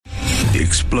The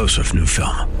explosive new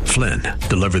film, Flynn,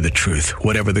 deliver the truth,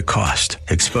 whatever the cost,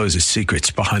 exposes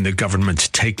secrets behind the government's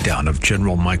takedown of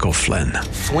General Michael Flynn.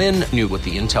 Flynn knew what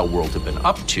the intel world had been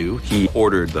up to. He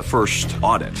ordered the first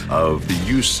audit of the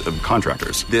use of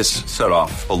contractors. This set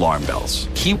off alarm bells.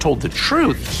 He told the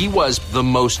truth. He was the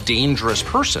most dangerous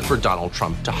person for Donald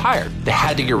Trump to hire. They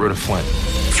had to get rid of Flynn.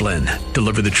 Flynn,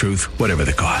 deliver the truth, whatever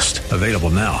the cost. Available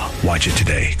now. Watch it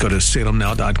today. Go to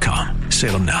salemnow.com.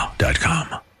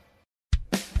 salemnow.com.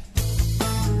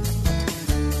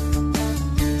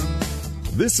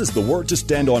 This is the Word to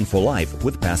Stand On for Life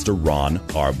with Pastor Ron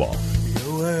Arbaugh.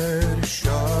 Your word is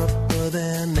sharper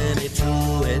than any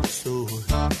two-edged sword,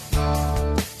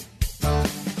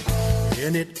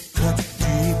 and it cuts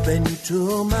deep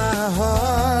into my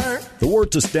heart. The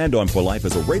Word to Stand On for Life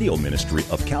is a radio ministry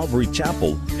of Calvary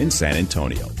Chapel in San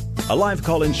Antonio. A live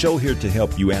call-in show here to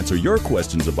help you answer your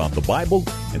questions about the Bible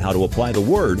and how to apply the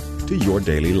Word to your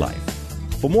daily life.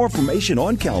 For more information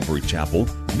on Calvary Chapel,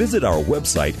 visit our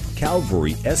website,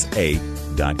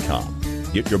 calvarysa.com.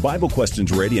 Get your Bible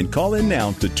questions ready and call in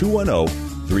now to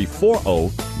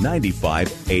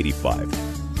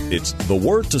 210-340-9585. It's The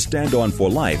Word to Stand On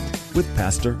for Life with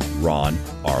Pastor Ron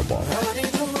Arbaugh.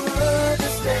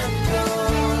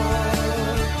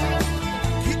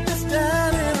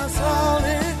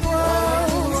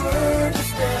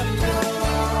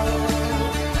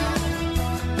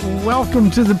 Welcome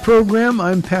to the program.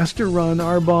 I'm Pastor Ron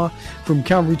Arbaugh from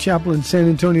Calvary Chapel in San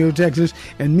Antonio, Texas.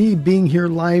 And me being here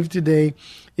live today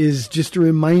is just a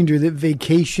reminder that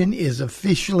vacation is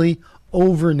officially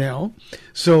over now.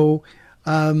 So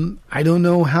I don't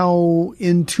know how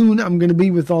in tune I'm going to be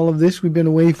with all of this. We've been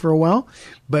away for a while,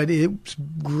 but it's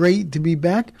great to be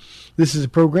back. This is a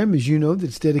program, as you know,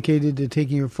 that's dedicated to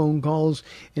taking your phone calls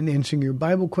and answering your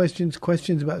Bible questions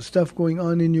about stuff going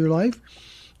on in your life.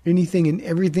 Anything and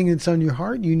everything that's on your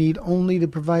heart, you need only to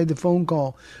provide the phone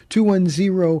call,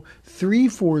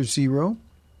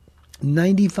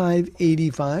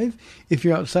 210-340-9585. If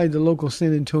you're outside the local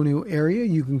San Antonio area,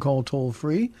 you can call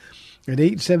toll-free at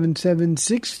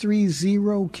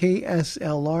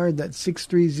 877-630-KSLR. That's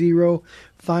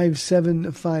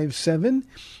 630-5757.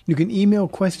 You can email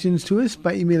questions to us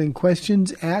by emailing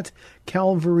questions at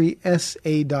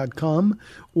calvarysa.com,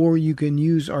 or you can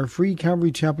use our free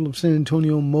Calvary Chapel of San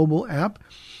Antonio mobile app.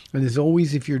 And as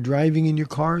always, if you're driving in your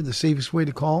car, the safest way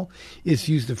to call is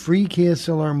to use the free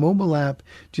KSLR mobile app.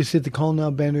 Just hit the Call Now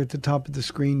banner at the top of the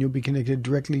screen. You'll be connected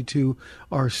directly to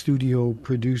our studio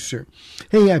producer.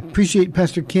 Hey, I appreciate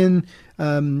Pastor Ken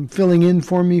filling in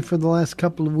for me for the last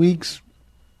couple of weeks.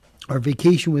 Our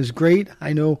vacation was great.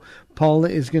 I know Paula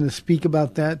is going to speak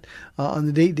about that on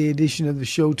the Date Day edition of the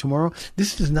show tomorrow.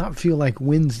 This does not feel like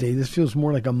Wednesday. This feels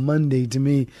more like a Monday to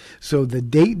me. So the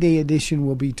Date Day edition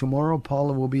will be tomorrow.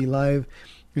 Paula will be live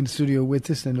in studio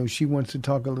with us. I know she wants to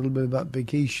talk a little bit about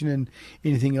vacation and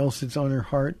anything else that's on her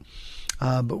heart.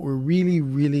 But we're really,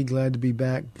 really glad to be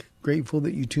back. Grateful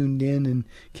that you tuned in and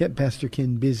kept Pastor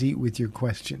Ken busy with your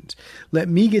questions. Let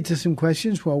me get to some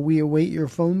questions while we await your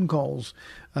phone calls.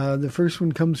 The first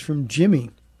one comes from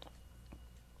Jimmy.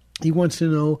 He wants to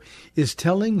know, is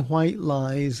telling white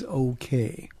lies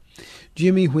okay?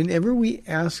 Jimmy, whenever we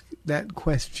ask that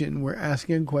question, we're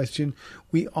asking a question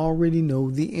we already know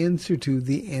the answer to.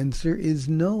 The answer is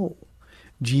no.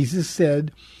 Jesus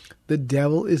said, the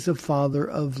devil is the father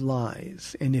of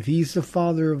lies. And if he's the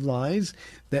father of lies,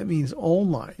 that means all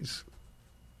lies.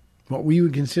 What we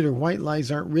would consider white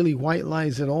lies aren't really white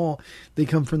lies at all. They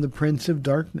come from the prince of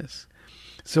darkness.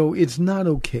 So it's not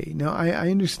okay. Now,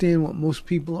 I understand what most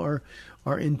people are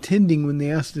intending when they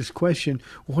ask this question.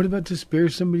 What about to spare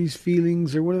somebody's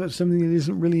feelings, or what about something that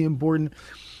isn't really important?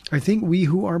 I think we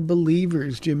who are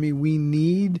believers, Jimmy, we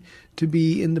need to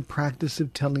be in the practice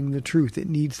of telling the truth. It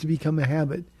needs to become a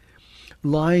habit.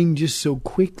 Lying just so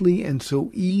quickly and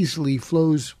so easily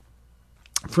flows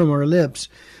from our lips,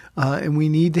 and we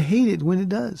need to hate it when it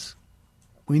does.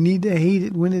 We need to hate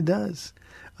it when it does.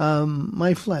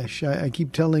 My flesh, I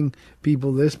keep telling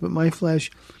people this, but my flesh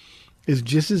is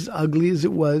just as ugly as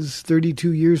it was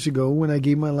 32 years ago when I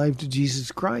gave my life to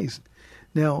Jesus Christ.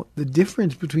 Now, the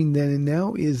difference between then and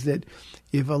now is that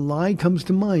if a lie comes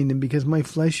to mind, and because my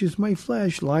flesh is my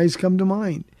flesh, lies come to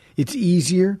mind. It's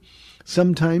easier,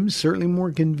 sometimes certainly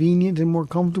more convenient and more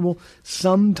comfortable,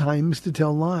 sometimes to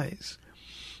tell lies.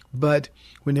 But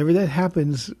whenever that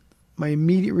happens, my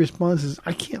immediate response is,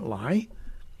 I can't lie.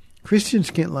 Christians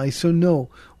can't lie, so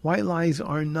no, white lies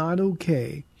are not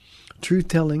okay.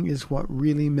 Truth-telling is what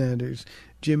really matters.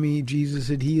 Jimmy, Jesus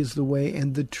said he is the way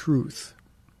and the truth.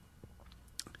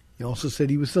 He also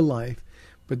said he was the life,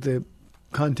 but the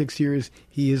context here is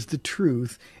he is the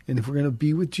truth. And if we're going to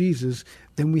be with Jesus,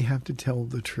 then we have to tell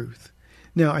the truth.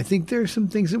 Now, I think there are some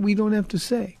things that we don't have to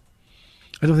say.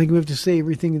 I don't think we have to say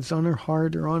everything that's on our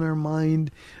heart or on our mind.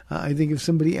 I think if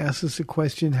somebody asks us a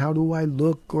question, how do I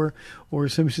look? Or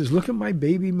somebody says, look at my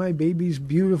baby's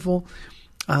beautiful.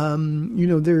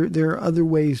 There are other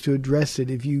ways to address it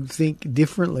if you think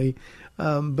differently.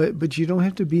 But you don't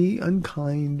have to be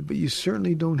unkind, but you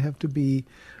certainly don't have to be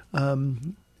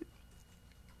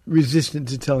resistant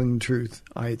to telling the truth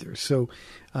either. So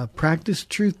practice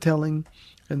truth-telling,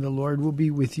 and the Lord will be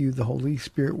with you. The Holy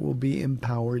Spirit will be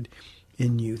empowered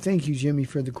in you. Thank you, Jimmy,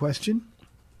 for the question.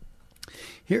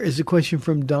 Here is a question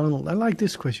from Donald. I like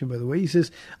this question, by the way. He says,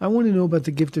 I want to know about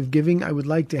the gift of giving. I would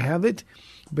like to have it,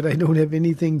 but I don't have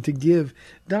anything to give.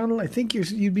 Donald, I think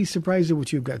you'd be surprised at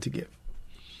what you've got to give.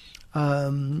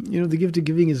 The gift of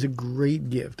giving is a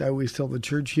great gift. I always tell the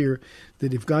church here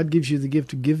that if God gives you the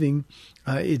gift of giving,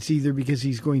 it's either because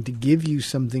he's going to give you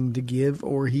something to give,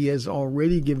 or he has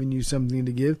already given you something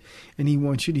to give, and he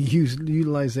wants you to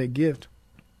utilize that gift.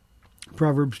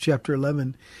 Proverbs chapter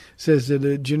 11 says that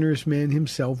a generous man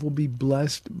himself will be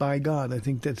blessed by God. I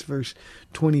think that's verse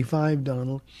 25,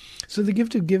 Donald. So the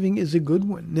gift of giving is a good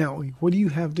one. Now, what do you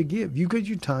have to give? You've got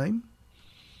your time.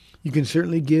 You can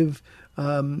certainly give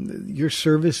your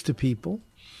service to people.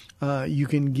 You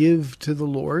can give to the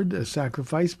Lord a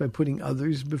sacrifice by putting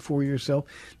others before yourself.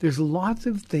 There's lots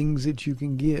of things that you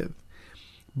can give.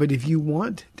 But if you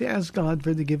want to ask God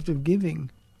for the gift of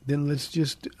giving, then let's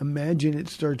just imagine it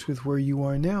starts with where you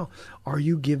are now. Are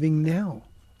you giving now?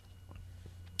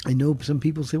 I know some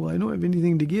people say, well, I don't have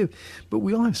anything to give, but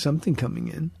we all have something coming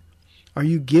in. Are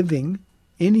you giving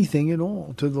anything at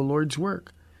all to the Lord's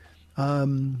work?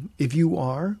 If you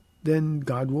are, then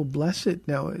God will bless it.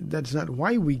 Now, that's not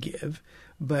why we give,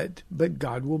 but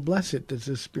God will bless it. That's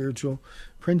a spiritual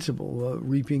principle,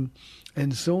 reaping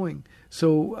and sowing.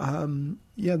 So,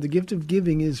 the gift of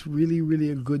giving is really,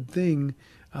 really a good thing.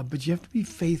 But you have to be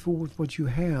faithful with what you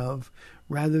have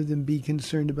rather than be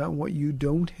concerned about what you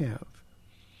don't have.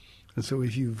 And so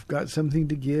if you've got something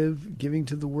to give, giving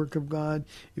to the work of God,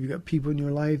 if you've got people in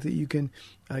your life that you can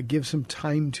give some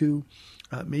time to,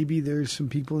 maybe there's some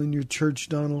people in your church,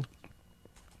 Donald,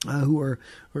 who are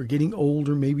getting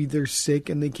older. Maybe they're sick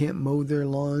and they can't mow their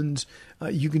lawns.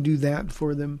 You can do that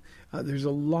for them. There's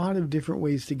a lot of different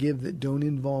ways to give that don't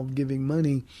involve giving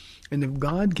money. And if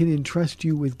God can entrust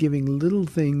you with giving little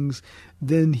things,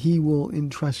 then he will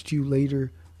entrust you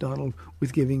later, Donald,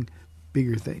 with giving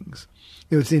bigger things.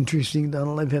 It's interesting,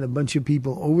 Donald, I've had a bunch of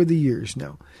people over the years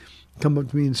now come up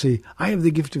to me and say, I have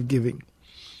the gift of giving.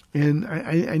 And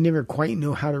I never quite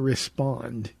know how to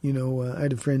respond. I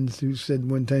had a friend who said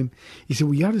one time, he said,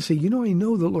 well, you ought to say, I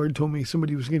know the Lord told me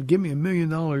somebody was going to give me $1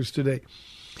 million today.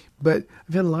 But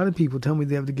I've had a lot of people tell me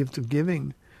they have the gift of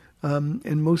giving.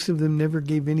 And most of them never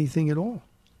gave anything at all.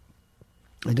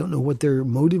 I don't know what their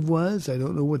motive was. I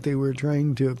don't know what they were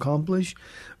trying to accomplish.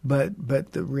 But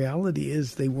the reality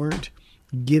is they weren't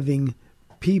giving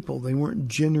people. They weren't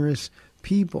generous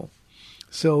people.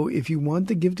 So if you want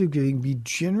the gift of giving, be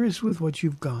generous with what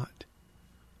you've got.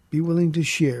 Be willing to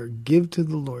share. Give to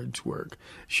the Lord's work.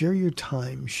 Share your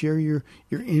time. Share your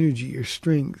energy, your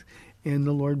strength. And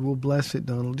the Lord will bless it,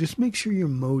 Donald. Just make sure your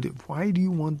motive. Why do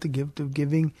you want the gift of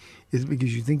giving? Is it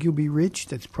because you think you'll be rich?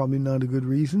 That's probably not a good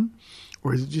reason.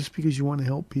 Or is it just because you want to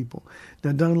help people?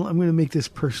 Now, Donald, I'm going to make this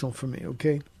personal for me,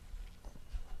 okay?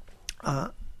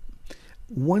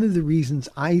 One of the reasons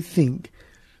I think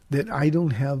that I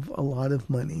don't have a lot of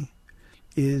money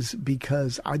is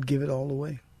because I'd give it all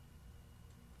away.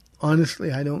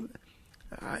 Honestly,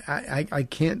 I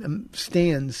can't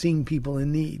stand seeing people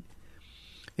in need.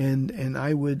 And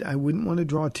I wouldn't want to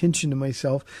draw attention to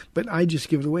myself, but I just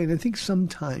give it away. And I think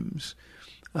sometimes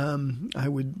I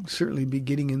would certainly be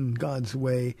getting in God's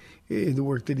way in the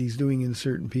work that he's doing in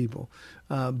certain people.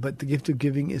 But the gift of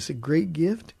giving is a great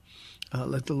gift.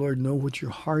 Let the Lord know what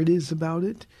your heart is about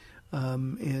it.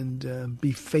 And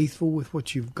be faithful with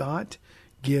what you've got.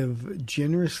 Give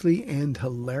generously and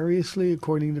hilariously,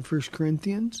 according to 1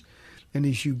 Corinthians. And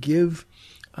as you give,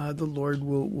 the Lord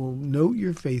will note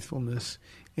your faithfulness,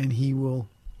 and he will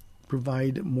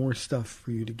provide more stuff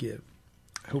for you to give.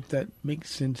 I hope that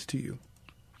makes sense to you.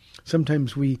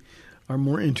 Sometimes we are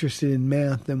more interested in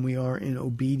math than we are in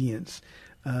obedience.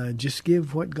 Just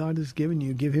give what God has given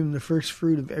you. Give him the first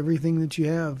fruit of everything that you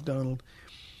have, Donald.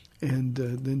 And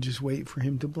then just wait for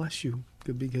him to bless you,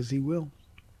 because he will.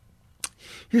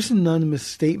 Here's an anonymous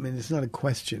statement. It's not a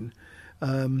question.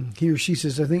 He or she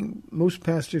says, I think most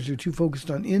pastors are too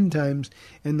focused on end times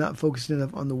and not focused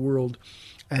enough on the world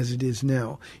as it is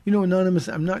now. You know, Anonymous,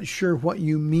 I'm not sure what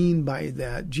you mean by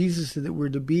that. Jesus said that we're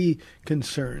to be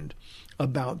concerned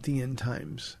about the end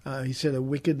times. He said a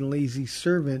wicked and lazy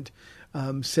servant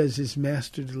says his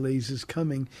master delays his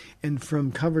coming. And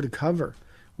from cover to cover,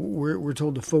 we're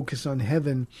told to focus on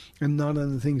heaven and not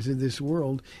on the things of this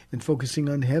world. And focusing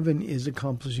on heaven is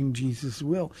accomplishing Jesus'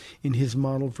 will in his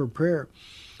model for prayer.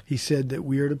 He said that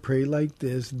we are to pray like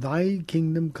this: Thy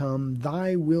kingdom come,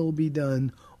 thy will be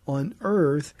done on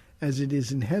earth as it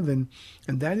is in heaven.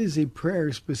 And that is a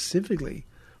prayer specifically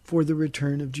for the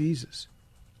return of Jesus.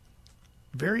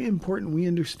 Very important we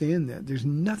understand that. There's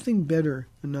nothing better,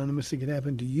 Anonymous, that could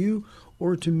happen to you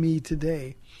or to me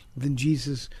today than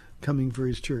Jesus coming for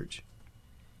his church.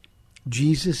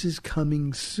 Jesus is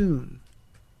coming soon.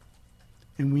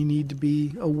 And we need to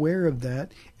be aware of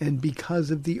that. And because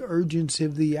of the urgency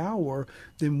of the hour,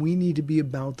 then we need to be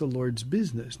about the Lord's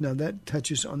business. Now that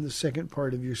touches on the second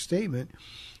part of your statement.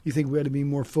 You think we ought to be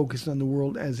more focused on the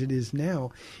world as it is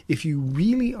now. If you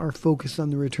really are focused on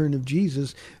the return of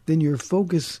Jesus, then your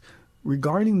focus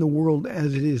regarding the world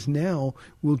as it is now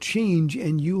will change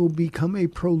and you will become a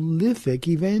prolific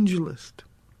evangelist.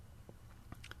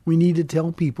 We need to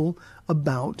tell people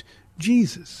about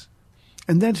Jesus.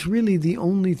 And that's really the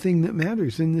only thing that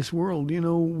matters in this world. You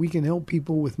know, we can help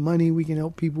people with money. We can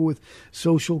help people with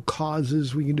social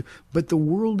causes. But the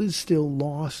world is still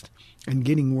lost and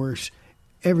getting worse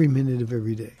every minute of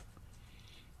every day.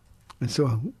 And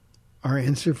so our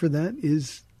answer for that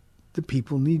is the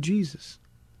people need Jesus.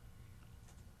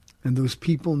 And those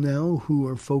people now who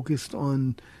are focused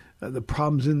on the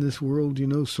problems in this world, you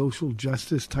know, social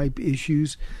justice type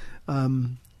issues,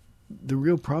 the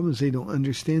real problem is they don't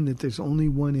understand that there's only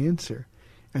one answer,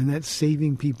 and that's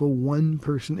saving people one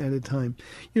person at a time.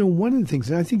 You know, one of the things,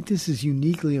 and I think this is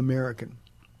uniquely American,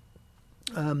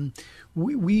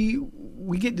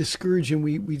 we get discouraged and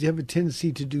we have a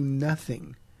tendency to do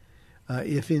nothing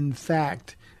if in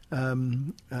fact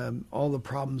all the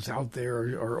problems out there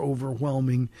are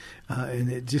overwhelming,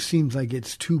 and it just seems like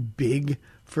it's too big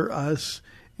for us,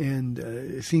 and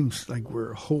it seems like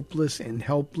we're hopeless and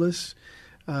helpless.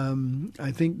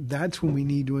 I think that's when we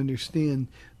need to understand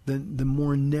that the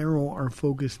more narrow our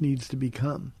focus needs to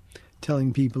become,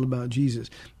 telling people about Jesus.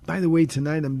 By the way,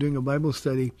 tonight I'm doing a Bible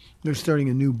study. They're starting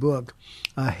a new book,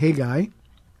 Haggai.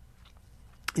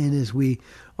 And as we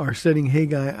are studying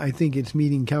Haggai, I think it's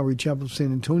meeting Calvary Chapel of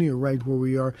San Antonio right where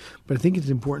we are. But I think it's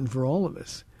important for all of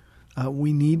us.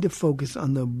 We need to focus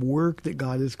on the work that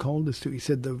God has called us to. He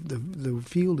said the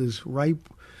field is ripe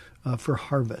for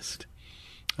harvest.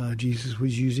 Jesus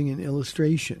was using an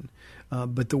illustration.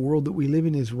 But the world that we live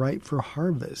in is ripe for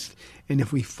harvest. And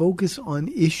if we focus on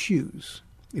issues,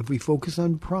 if we focus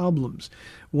on problems,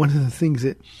 one of the things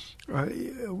that,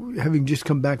 having just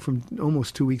come back from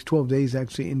almost 2 weeks, 12 days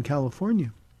actually in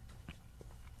California,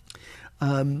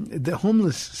 the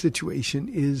homeless situation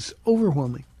is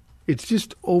overwhelming. It's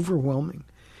just overwhelming.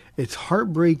 It's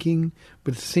heartbreaking,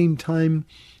 but at the same time,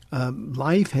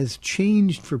 life has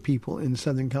changed for people in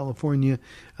Southern California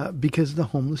because the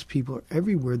homeless people are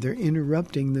everywhere. They're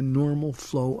interrupting the normal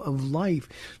flow of life.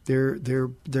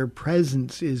 Their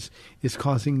presence is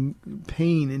causing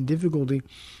pain and difficulty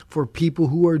for people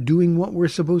who are doing what we're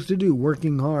supposed to do,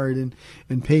 working hard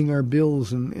and paying our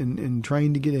bills and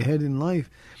trying to get ahead in life.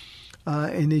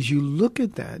 And as you look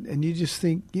at that and you just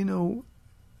think, you know,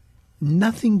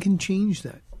 nothing can change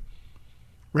that.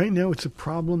 Right now, it's a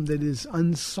problem that is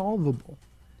unsolvable.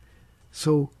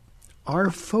 So our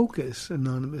focus,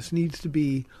 Anonymous, needs to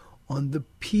be on the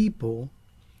people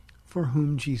for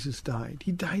whom Jesus died.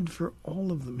 He died for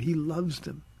all of them. He loves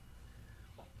them.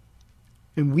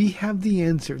 And we have the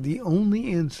answer, the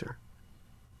only answer,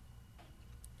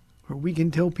 where we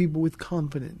can tell people with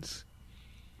confidence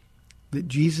that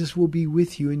Jesus will be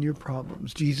with you in your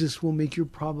problems. Jesus will make your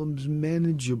problems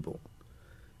manageable.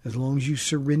 As long as you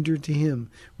surrender to him,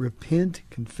 repent,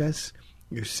 confess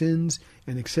your sins,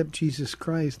 and accept Jesus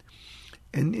Christ.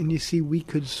 And you see, we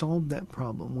could solve that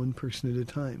problem one person at a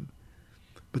time.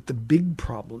 But the big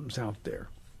problems out there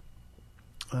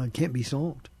can't be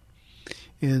solved.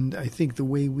 And I think the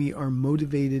way we are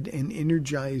motivated and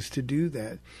energized to do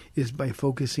that is by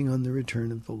focusing on the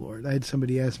return of the Lord. I had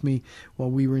somebody ask me while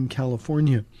we were in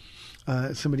California,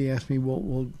 somebody asked me,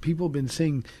 well, people have been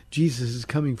saying Jesus is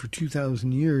coming for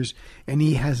 2,000 years and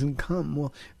he hasn't come.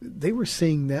 Well, they were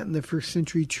saying that in the first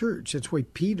century church. That's why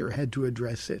Peter had to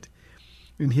address it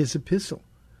in his epistle.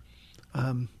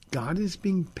 God is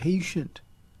being patient,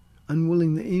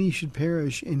 unwilling that any should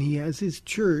perish, and he has his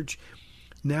church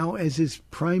now as his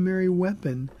primary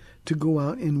weapon to go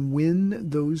out and win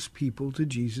those people to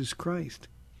Jesus Christ.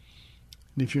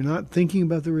 And if you're not thinking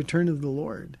about the return of the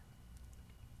Lord,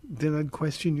 then I'd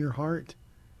question your heart.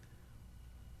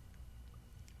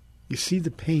 You see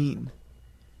the pain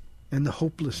and the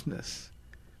hopelessness.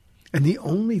 And the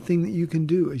only thing that you can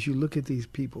do as you look at these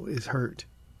people is hurt.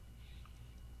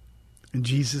 And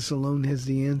Jesus alone has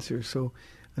the answer. So,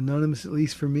 Anonymous, at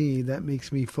least for me, that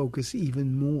makes me focus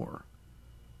even more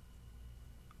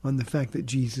on the fact that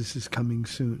Jesus is coming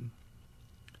soon.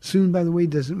 Soon, by the way,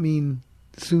 doesn't mean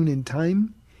soon in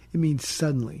time. It means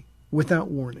suddenly,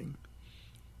 without warning.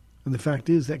 And the fact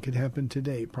is that could happen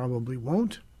today. Probably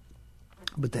won't,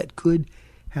 but that could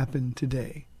happen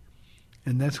today.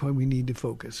 And that's why we need to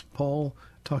focus. Paul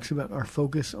talks about our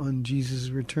focus on Jesus'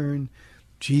 return.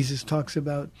 Jesus talks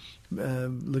about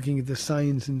looking at the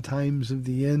signs and times of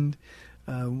the end.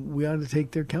 We ought to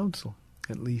take their counsel.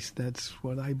 At least that's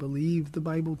what I believe the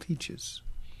Bible teaches.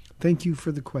 Thank you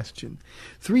for the question.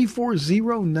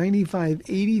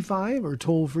 340-9585 or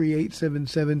toll free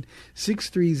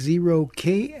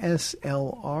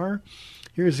 877-630-KSLR.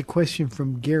 Here's a question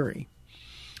from Gary.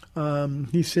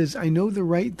 He says, I know the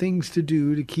right things to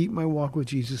do to keep my walk with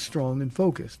Jesus strong and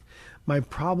focused. My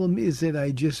problem is that I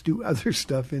just do other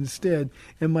stuff instead,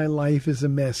 and my life is a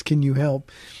mess. Can you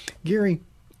help? Gary,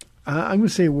 I'm going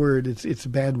to say a word. It's a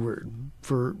bad word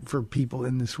for people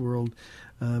in this world,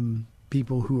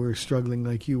 people who are struggling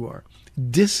like you are.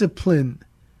 Discipline.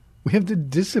 We have to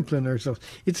discipline ourselves.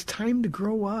 It's time to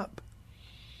grow up.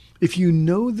 If you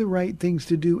know the right things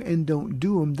to do and don't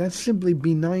do them, that's simply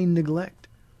benign neglect.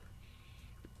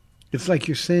 It's like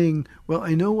you're saying, well,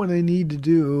 I know what I need to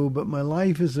do, but my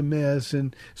life is a mess,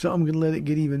 and so I'm going to let it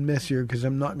get even messier because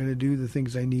I'm not going to do the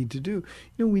things I need to do.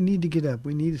 You know, we need to get up.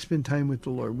 We need to spend time with the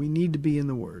Lord. We need to be in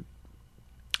the Word.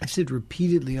 I said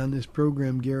repeatedly on this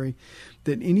program, Gary,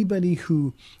 that anybody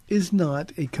who is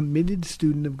not a committed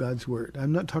student of God's Word,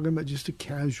 I'm not talking about just a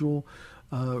casual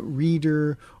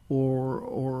reader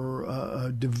or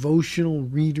a devotional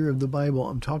reader of the Bible.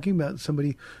 I'm talking about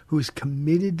somebody who is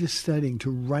committed to studying,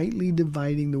 to rightly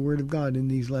dividing the Word of God in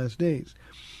these last days.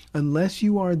 Unless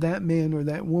you are that man or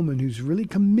that woman who's really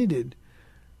committed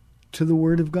to the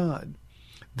Word of God,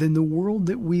 then the world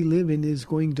that we live in is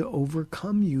going to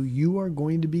overcome you. You are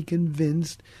going to be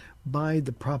convinced by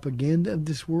the propaganda of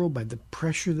this world, by the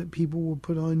pressure that people will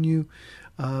put on you.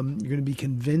 You're going to be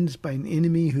convinced by an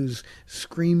enemy who's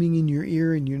screaming in your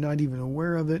ear and you're not even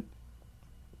aware of it.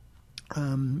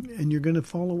 And you're going to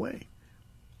fall away.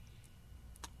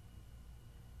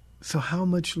 So how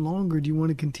much longer do you want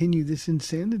to continue this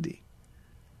insanity?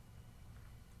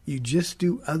 You just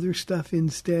do other stuff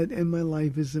instead, and my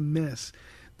life is a mess.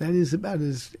 That is about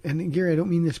as, and Gary, I don't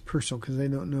mean this personal because I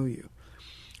don't know you.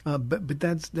 But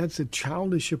that's a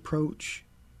childish approach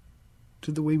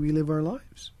to the way we live our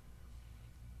lives.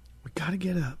 We've got to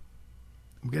get up.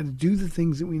 We've got to do the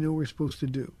things that we know we're supposed to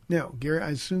do. Now, Gary, I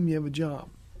assume you have a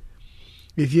job.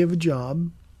 If you have a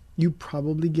job, you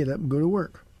probably get up and go to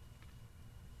work.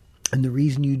 And the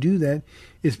reason you do that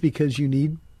is because you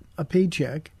need a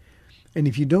paycheck. And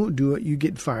if you don't do it, you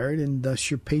get fired, and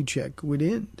thus your paycheck would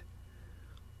end.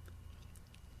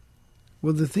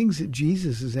 Well, the things that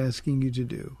Jesus is asking you to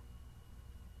do,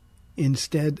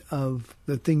 instead of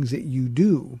the things that you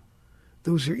do,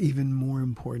 those are even more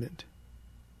important.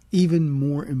 Even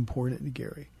more important,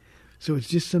 Gary. So it's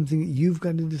just something that you've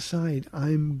got to decide.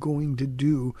 I'm going to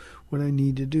do what I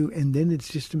need to do. And then it's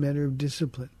just a matter of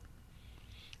discipline.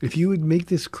 If you would make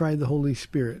this cry the Holy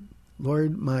Spirit,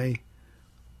 Lord, my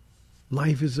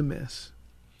life is a mess.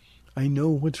 I know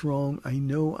what's wrong. I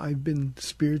know I've been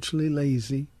spiritually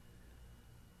lazy.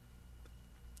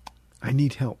 I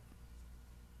need help.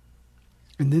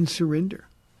 And then surrender.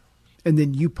 And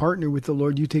then you partner with the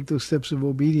Lord. You take those steps of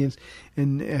obedience.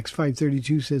 And Acts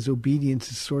 5:32 says obedience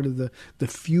is sort of the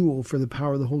fuel for the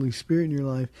power of the Holy Spirit in your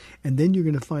life. And then you're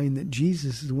going to find that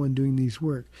Jesus is the one doing these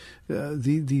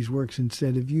works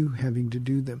instead of you having to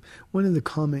do them. One other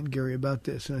comment, Gary, about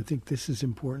this, and I think this is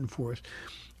important for us.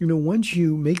 You know, once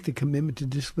you make the commitment to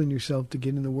discipline yourself to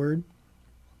get in the Word,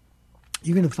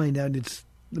 you're going to find out it's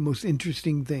the most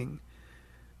interesting thing,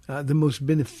 the most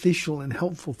beneficial and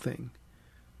helpful thing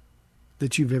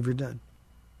that you've ever done.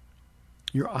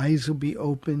 Your eyes will be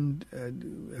opened,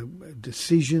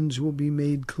 decisions will be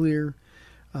made clear,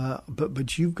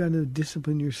 but you've got to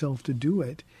discipline yourself to do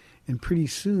it. And pretty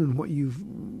soon, what you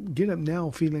get up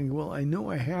now feeling, well, I know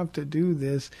I have to do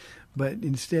this, but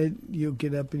instead you'll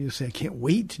get up and you'll say, I can't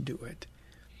wait to do it.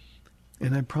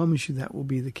 And I promise you that will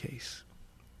be the case.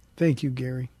 Thank you,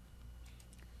 Gary.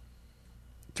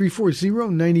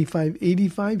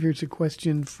 340-9585. Here's a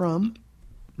question from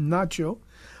Nacho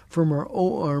from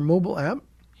our mobile app.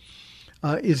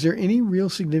 Is there any real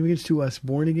significance to us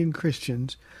born-again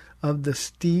Christians of the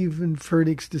Stephen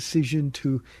Furtick's decision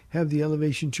to have the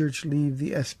Elevation Church leave the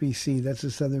SBC, that's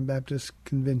the Southern Baptist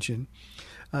Convention?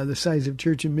 The size of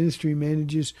church and ministry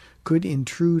manages could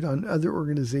intrude on other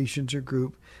organizations or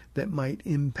group that might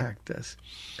impact us.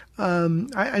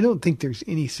 I don't think there's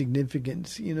any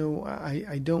significance.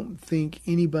 I don't think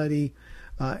anybody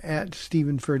at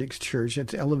Stephen Furtick's church,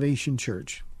 that's Elevation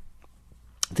Church,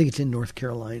 I think it's in North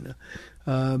Carolina,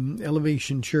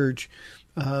 Elevation Church,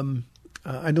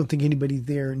 I don't think anybody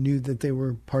there knew that they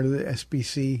were part of the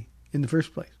SBC in the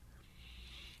first place.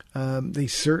 They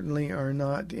certainly are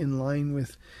not in line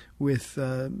with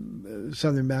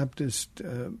Southern Baptist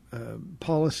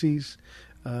policies.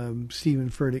 Stephen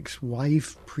Furtick's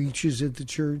wife preaches at the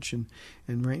church, and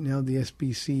right now the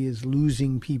SBC is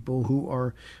losing people who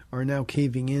are now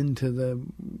caving into the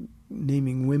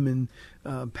naming women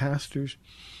pastors.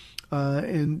 So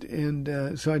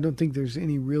I don't think there's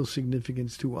any real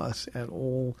significance to us at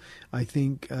all. I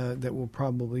think that will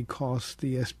probably cost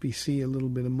the SBC a little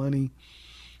bit of money.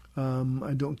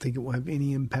 I don't think it will have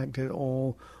any impact at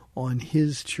all on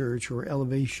his church or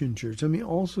Elevation Church. Let me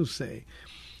also say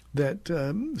that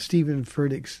Stephen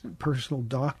Furtick's personal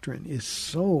doctrine is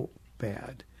so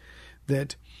bad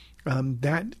that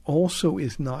that also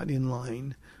is not in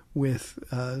line with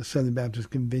Southern Baptist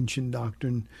Convention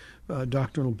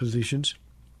doctrinal positions.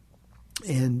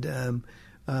 And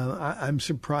I'm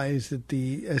surprised that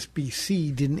the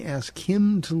SBC didn't ask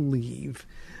him to leave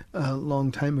a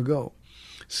long time ago.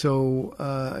 So,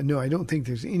 no, I don't think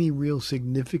there's any real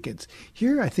significance.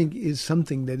 Here, I think, is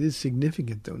something that is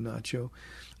significant, though, Nacho.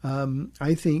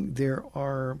 I think there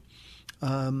are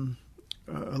a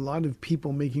lot of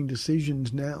people making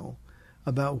decisions now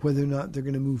about whether or not they're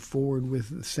going to move forward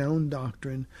with sound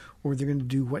doctrine, or they're going to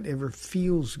do whatever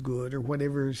feels good or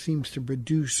whatever seems to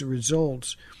produce the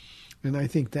results. And I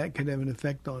think that could have an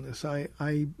effect on us.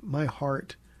 My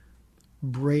heart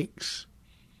breaks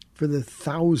for the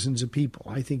thousands of people.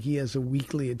 I think he has a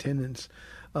weekly attendance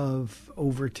of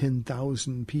over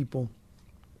 10,000 people.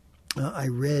 I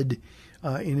read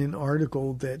in an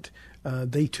article that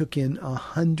they took in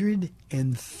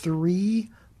 $103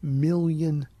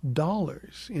 million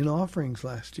in offerings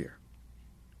last year.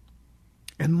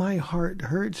 And my heart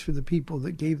hurts for the people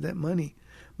that gave that money.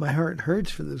 My heart hurts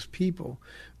for those people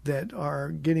that are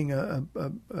getting a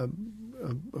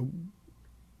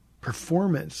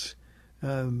performance.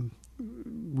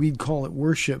 We'd call it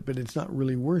worship, but it's not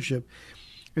really worship.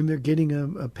 And they're getting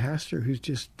a pastor who's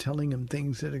just telling them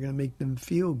things that are going to make them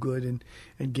feel good and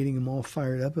getting them all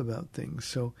fired up about things.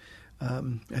 So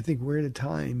I think we're at a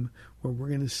time where we're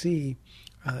going to see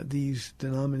these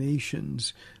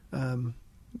denominations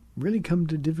really come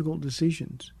to difficult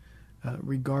decisions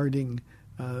regarding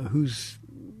who's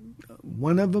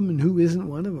one of them and who isn't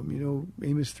one of them. You know,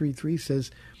 Amos 3:3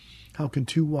 says, "How can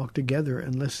two walk together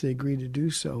unless they agree to do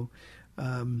so?"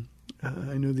 I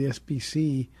know the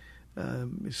SBC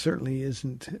certainly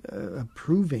isn't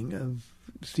approving of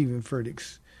Stephen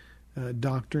Furtick's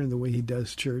doctrine, the way he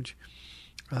does church.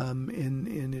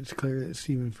 And it's clear that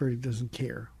Stephen Furtick doesn't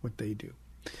care what they do.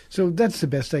 So that's the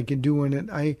best I can do on it.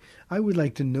 I would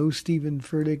like to know Stephen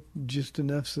Furtick just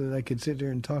enough so that I could sit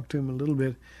there and talk to him a little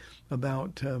bit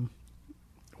about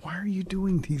why are you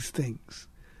doing these things?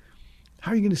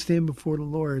 How are you going to stand before the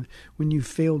Lord when you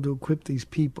fail to equip these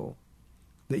people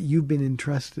that you've been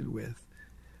entrusted with,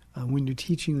 when you're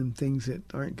teaching them things that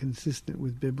aren't consistent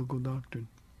with biblical doctrine?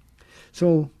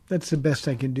 So that's the best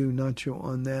I can do, Nacho,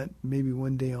 on that. Maybe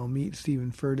one day I'll meet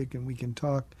Stephen Furtick and we can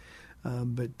talk.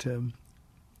 But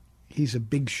he's a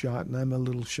big shot and I'm a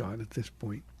little shot at this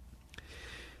point.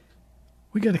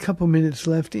 We got a couple minutes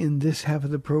left in this half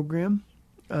of the program.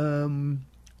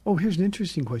 Here's an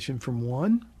interesting question from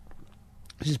Juan.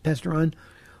 This is Pastor Ron.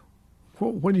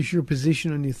 What is your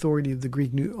position on the authority of the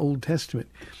Greek New Old Testament?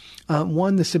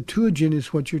 Juan, the Septuagint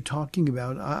is what you're talking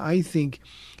about. I think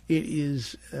it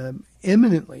is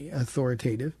eminently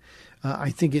authoritative. I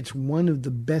think it's one of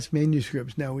the best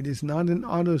manuscripts. Now, it is not an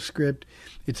autoscript.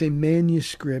 It's a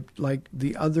manuscript like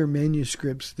the other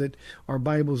manuscripts that our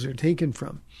Bibles are taken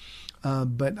from.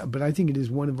 But I think it is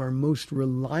one of our most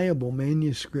reliable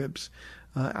manuscripts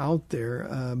out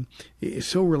there. It's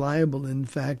so reliable, in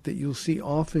fact, that you'll see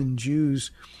often Jews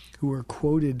who are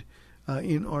quoted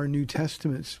in our New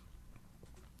Testaments.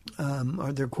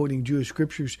 They're quoting Jewish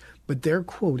scriptures, but they're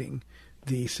quoting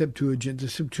the Septuagint. The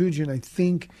Septuagint, I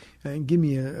think, and give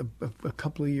me a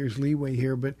couple of years leeway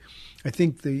here, but I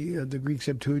think the Greek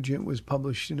Septuagint was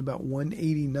published in about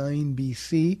 189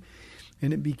 BC,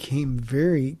 and it became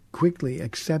very quickly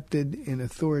accepted and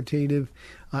authoritative.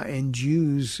 And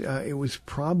Jews, it was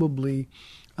probably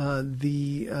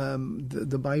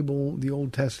the Bible, the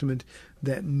Old Testament,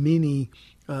 that many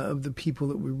of the people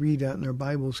that we read out in our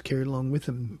Bibles carried along with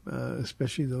them,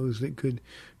 especially those that could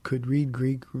read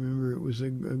Greek. Remember, it was a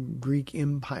Greek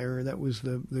empire. That was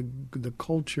the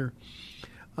culture,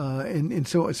 and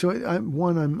so it's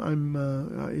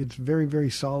very, very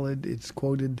solid. It's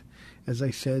quoted, as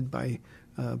I said, by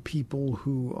people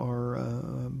who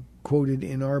are quoted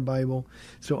in our Bible.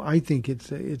 So I think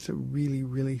it's a really,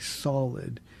 really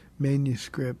solid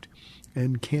manuscript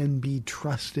and can be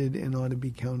trusted and ought to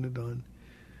be counted on.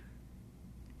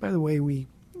 By the way, we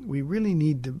really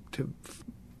need to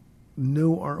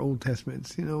know our Old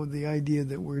Testaments. You know, the idea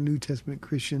that we're New Testament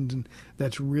Christians and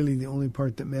that's really the only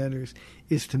part that matters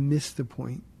is to miss the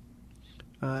point.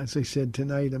 As I said,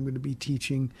 tonight I'm going to be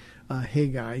teaching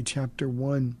Haggai chapter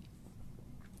 1.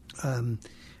 And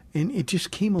it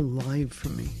just came alive for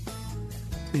me.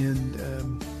 And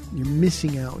you're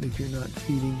missing out if you're not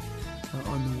feeding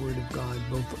on the Word of God,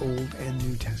 both Old and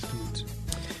New Testaments.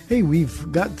 Hey,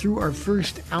 we've got through our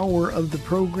first hour of the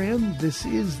program. This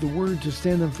is the Word to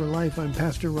Stand On for Life. I'm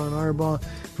Pastor Ron Arbaugh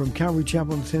from Calvary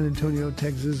Chapel in San Antonio,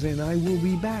 Texas, and I will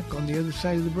be back on the other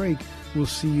side of the break. We'll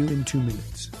see you in 2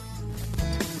 minutes.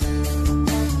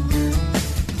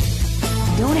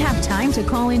 Don't have time to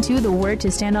call into the Word to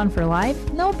Stand On for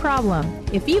Life? No problem.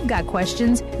 If you've got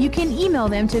questions, you can email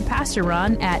them to Pastor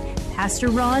Ron at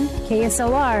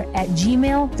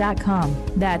PastorRonKSLR@gmail.com.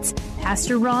 That's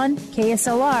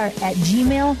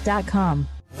PastorRonKSLR@gmail.com.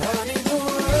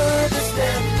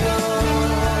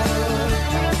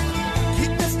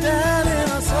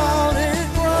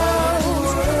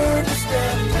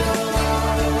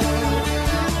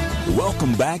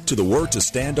 Welcome back to the Word to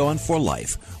Stand On for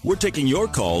Life. We're taking your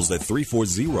calls at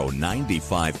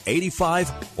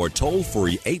 340-9585 or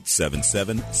toll-free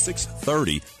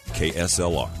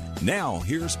 877-630-KSLR. Now,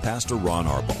 here's Pastor Ron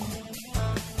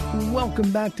Arbaugh.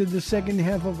 Welcome back to the second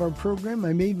half of our program.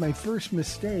 I made my first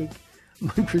mistake.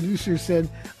 My producer said,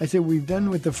 we've done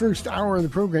with the first hour of the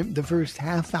program, the first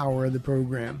half hour of the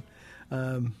program.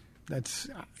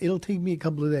 It'll take me a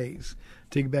couple of days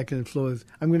to get back in the flow.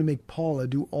 I'm going to make Paula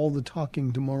do all the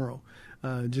talking tomorrow,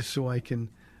 just so I can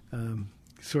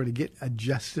sort of get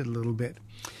adjusted a little bit.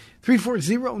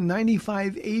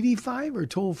 340-9585 or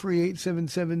toll-free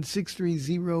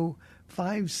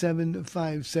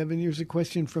 877-630-5757. Here's a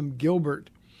question from Gilbert.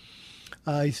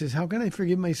 He says, how can I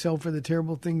forgive myself for the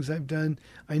terrible things I've done?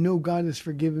 I know God has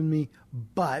forgiven me,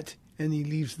 but, and he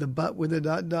leaves the but with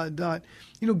a ...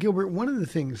 You know, Gilbert, one of the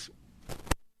things,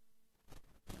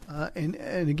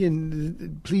 and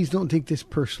again, please don't take this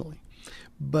personally,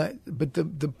 but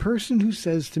the person who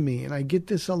says to me, and I get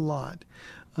this a lot,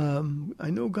 I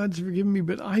know God's forgiven me,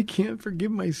 but I can't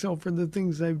forgive myself for the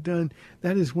things I've done.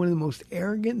 That is one of the most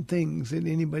arrogant things that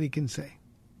anybody can say.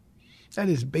 That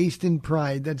is based in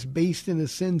pride. That's based in a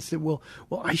sense that, well,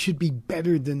 I should be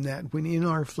better than that, when in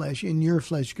our flesh, in your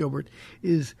flesh, Gilbert,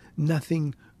 is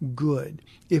nothing good.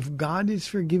 If God has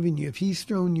forgiven you, if he's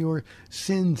thrown your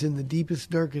sins in the deepest,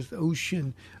 darkest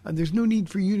ocean, there's no need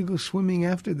for you to go swimming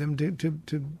after them to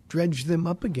dredge them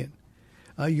up again.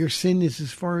 Your sin is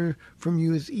as far from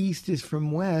you as east is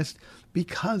from west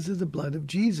because of the blood of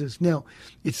Jesus. Now,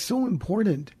 it's so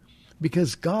important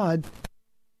because God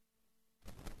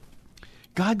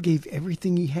gave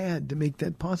everything he had to make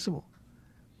that possible.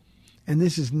 And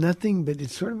this is nothing but,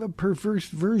 it's sort of a perverse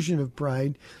version of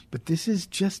pride, but this is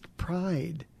just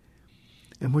pride.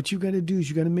 And what you got to do is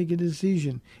you got to make a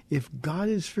decision. If God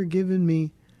has forgiven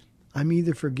me, I'm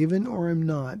either forgiven or I'm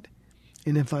not.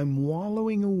 And if I'm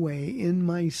wallowing away in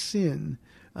my sin,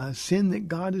 sin that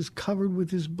God has covered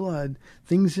with his blood,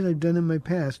 things that I've done in my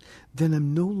past, then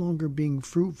I'm no longer being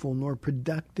fruitful nor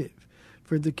productive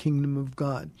for the kingdom of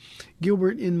God.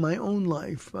 Gilbert, in my own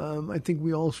life, I think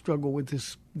we all struggle with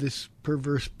this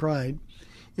perverse pride.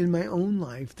 In my own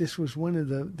life, this was one of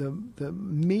the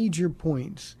major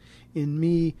points in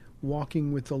me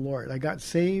walking with the Lord. I got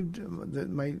saved.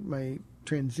 My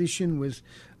transition was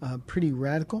pretty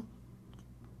radical.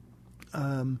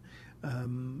 But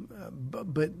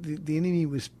the enemy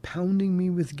was pounding me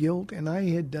with guilt, and I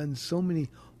had done so many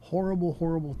horrible,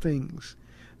 horrible things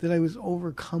that I was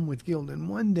overcome with guilt. And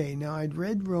one day, now I'd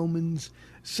read Romans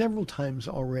several times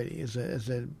already as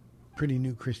a pretty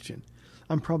new Christian.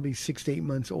 I'm probably 6 to 8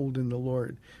 months old in the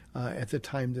Lord at the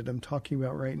time that I'm talking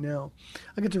about right now.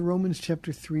 I got to Romans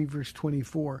chapter 3, verse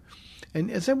 24.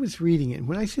 And as I was reading it,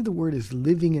 when I say the word is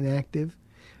living and active,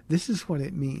 this is what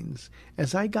it means.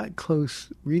 As I got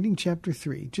close reading chapter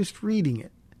 3, just reading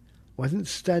it, wasn't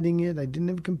studying it, I didn't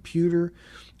have a computer,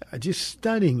 just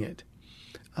studying it.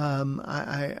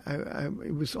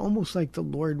 It was almost like the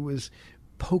Lord was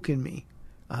poking me.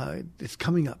 It's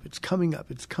coming up, it's coming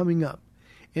up, it's coming up.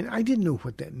 And I didn't know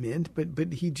what that meant,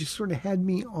 but he just sort of had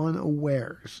me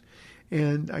unawares.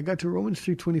 And I got to Romans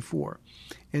 3:24,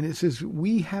 and it says,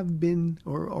 we have been,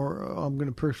 or I'm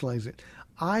going to personalize it,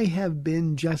 I have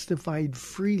been justified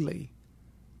freely.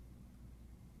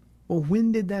 Well,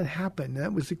 when did that happen?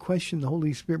 That was the question the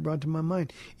Holy Spirit brought to my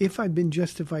mind. If I've been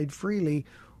justified freely,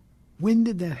 when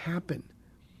did that happen?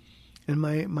 And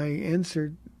my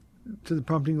answer to the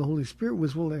prompting of the Holy Spirit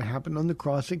was, well, it happened on the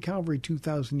cross at Calvary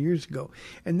 2,000 years ago.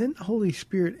 And then the Holy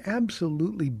Spirit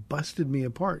absolutely busted me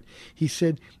apart. He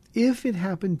said, if it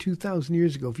happened 2,000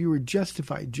 years ago, if you were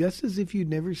justified, just as if you'd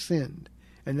never sinned,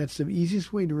 and that's the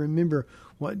easiest way to remember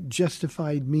what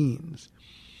justified means.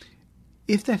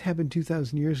 If that happened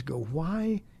 2,000 years ago,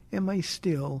 why am I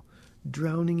still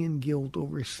drowning in guilt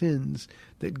over sins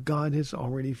that God has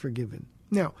already forgiven?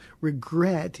 Now,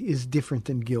 regret is different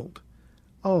than guilt.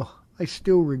 Oh, I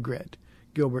still regret,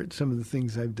 Gilbert, some of the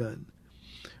things I've done.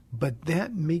 But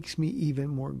that makes me even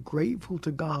more grateful to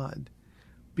God,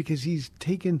 because he's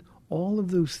taken all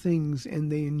of those things,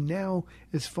 and they are now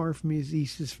as far from me as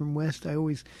east is from west. I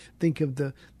always think of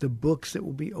the books that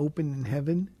will be opened in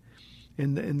heaven,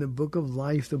 and the book of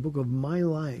life, the book of my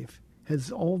life,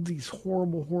 has all these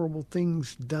horrible, horrible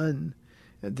things done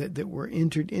that were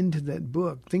entered into that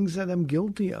book, things that I'm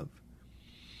guilty of.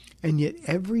 And yet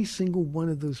every single one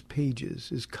of those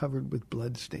pages is covered with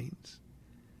bloodstains.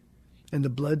 And the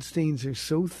bloodstains are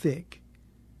so thick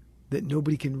that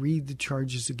nobody can read the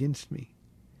charges against me.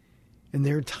 And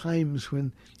there are times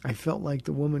when I felt like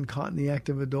the woman caught in the act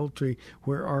of adultery,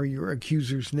 where are your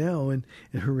accusers now? And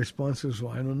her response was,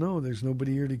 well, I don't know. There's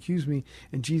nobody here to accuse me.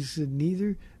 And Jesus said,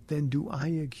 neither then do I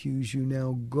accuse you.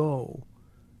 Now go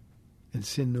and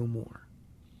sin no more.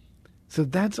 So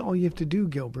that's all you have to do,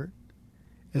 Gilbert.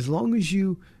 As long as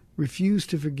you refuse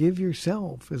to forgive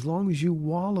yourself, as long as you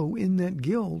wallow in that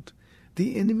guilt,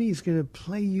 the enemy is going to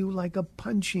play you like a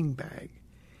punching bag.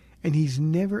 And he's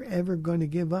never, ever going to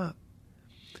give up.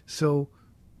 So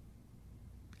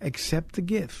accept the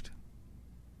gift.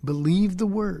 Believe the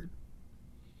word.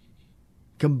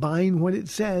 Combine what it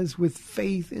says with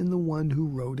faith in the one who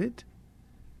wrote it.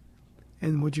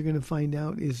 And what you're going to find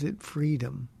out is that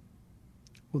freedom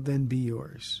will then be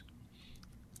yours.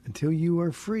 Until you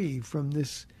are free from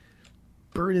this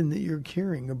burden that you're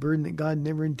carrying, a burden that God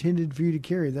never intended for you to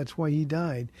carry. That's why he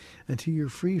died. Until you're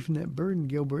free from that burden,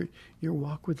 Gilbert, your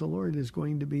walk with the Lord is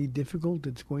going to be difficult.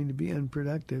 It's going to be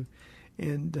unproductive.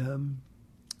 And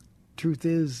truth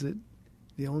is that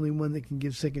the only one that can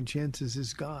give second chances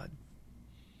is God.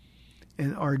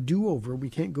 And our do-over, we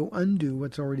can't go undo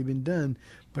what's already been done,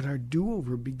 but our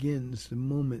do-over begins the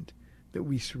moment that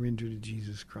we surrender to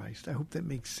Jesus Christ. I hope that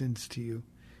makes sense to you,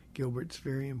 Gilbert. It's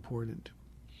very important.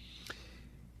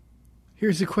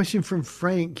 Here's a question from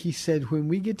Frank. He said, when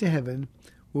we get to heaven,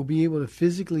 we'll be able to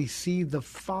physically see the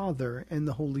Father and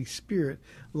the Holy Spirit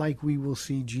like we will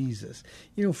see Jesus.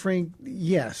 You know, Frank,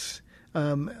 yes,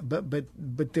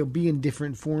 but they'll be in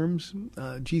different forms.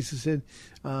 Jesus said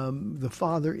the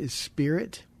Father is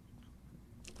spirit,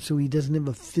 so he doesn't have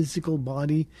a physical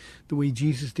body the way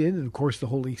Jesus did. And, of course, the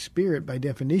Holy Spirit, by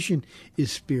definition,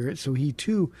 is spirit. So he,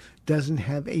 too, doesn't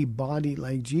have a body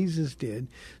like Jesus did.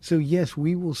 So, yes,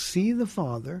 we will see the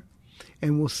Father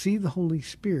and we'll see the Holy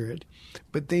Spirit,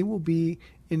 but they will be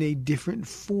in a different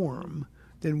form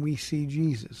than we see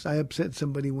Jesus. I upset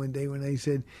somebody one day when I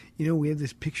said, you know, we have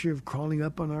this picture of crawling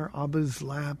up on our Abba's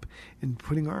lap and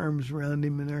putting our arms around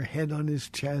him and our head on his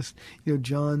chest. You know,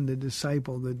 John, the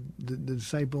disciple, the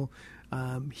disciple,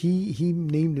 he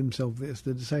named himself this,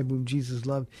 the disciple whom Jesus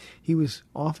loved. He was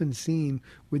often seen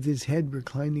with his head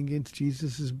reclining against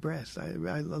Jesus's breast. I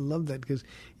love that because,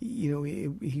 you know,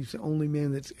 he's the only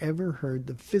man that's ever heard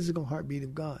the physical heartbeat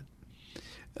of God.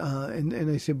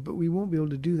 And I said, but we won't be able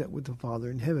to do that with the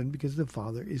Father in heaven because the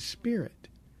Father is spirit.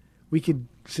 We could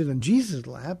sit on Jesus'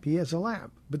 lap. He has a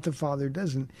lap, but the Father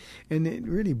doesn't. And it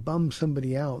really bummed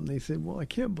somebody out. And they said, well, I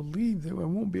can't believe that I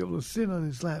won't be able to sit on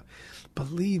his lap.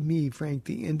 Believe me, Frank,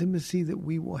 the intimacy that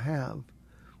we will have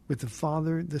with the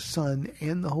Father, the Son,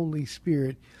 and the Holy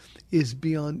Spirit is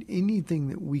beyond anything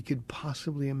that we could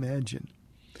possibly imagine.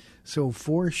 So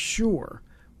for sure,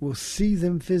 we'll see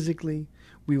them physically.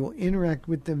 We will interact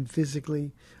with them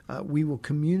physically. We will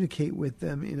communicate with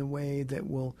them in a way that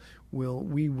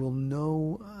we will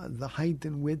know the height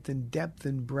and width and depth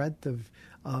and breadth of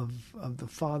the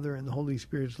Father and the Holy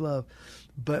Spirit's love.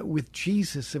 But with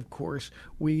Jesus, of course,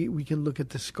 we can look at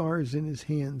the scars in his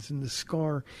hands and the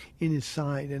scar in his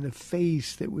side and a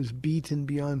face that was beaten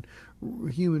beyond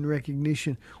human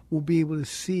recognition. We'll be able to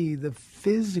see the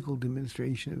physical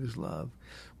demonstration of his love.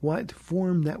 What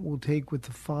form that will take with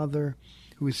the Father,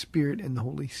 who is Spirit, and the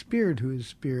Holy Spirit, who is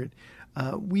Spirit,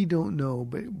 we don't know,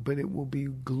 but it will be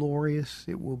glorious.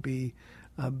 It will be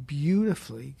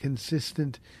beautifully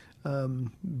consistent,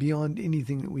 beyond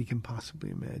anything that we can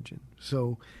possibly imagine.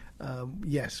 So,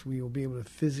 yes, we will be able to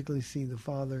physically see the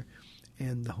Father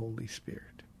and the Holy Spirit.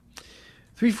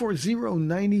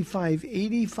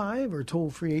 340-9585 or toll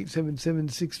free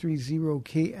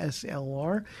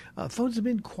 877-630-KSLR. Phones have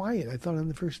been quiet. I thought on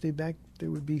the first day back there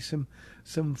would be some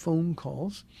phone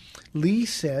calls. Lee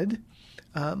said,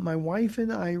 my wife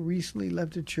and I recently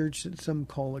left a church that some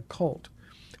call a cult.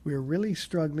 We are really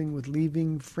struggling with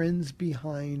leaving friends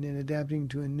behind and adapting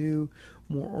to a new,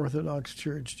 more orthodox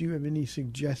church. Do you have any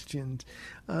suggestions?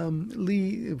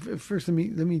 Lee, first let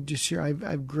me just share. I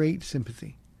have great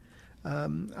sympathy.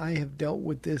 I have dealt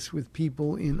with this with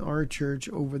people in our church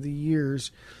over the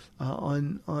years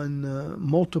on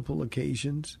multiple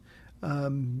occasions,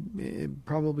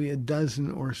 probably a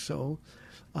dozen or so.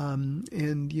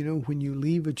 And, you know, when you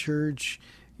leave a church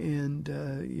and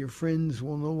your friends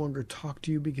will no longer talk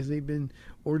to you because they've been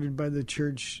ordered by the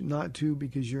church not to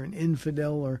because you're an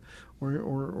infidel or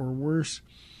worse,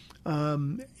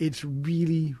 it's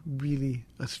really, really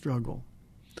a struggle.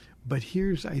 But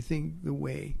here's, I think, the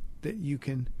way that you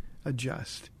can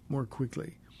adjust more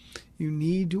quickly. You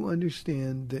need to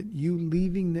understand that you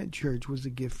leaving that church was a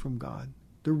gift from God,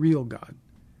 the real God.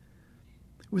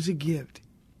 It was a gift.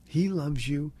 He loves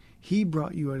you. He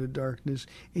brought you out of darkness,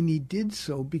 and he did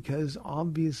so because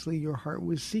obviously your heart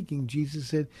was seeking. Jesus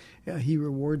said he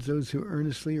rewards those who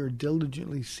earnestly or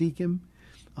diligently seek him.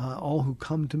 All who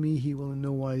come to me, he will in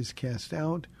no wise cast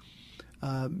out.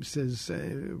 Says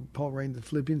Paul writing the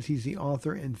Philippians, he's the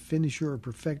author and finisher or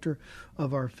perfecter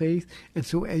of our faith. And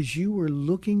so as you were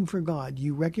looking for God,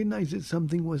 you recognized that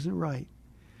something wasn't right.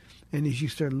 And as you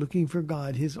started looking for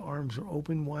God, his arms were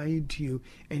open wide to you,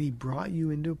 and he brought you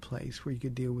into a place where you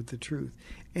could deal with the truth.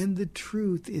 And the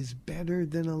truth is better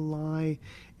than a lie.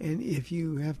 And if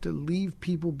you have to leave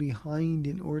people behind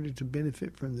in order to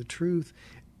benefit from the truth,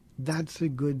 that's a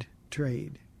good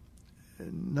trade.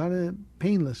 Not a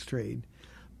painless trade,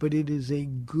 but it is a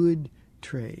good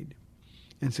trade.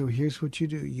 And so here's what you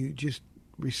do. You just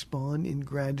respond in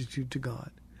gratitude to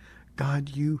God.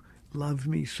 God, you loved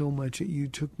me so much that you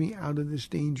took me out of this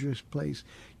dangerous place.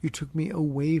 You took me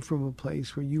away from a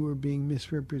place where you were being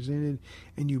misrepresented,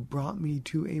 and you brought me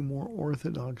to a more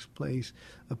orthodox place,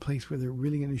 a place where they're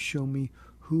really going to show me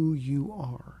who you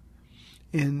are.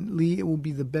 And Lee, it will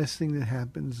be the best thing that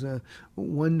happens.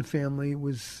 One family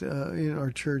was in our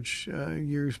church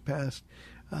years past,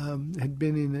 had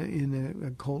been in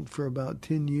a cult for about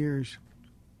 10 years.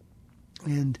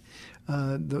 And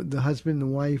the husband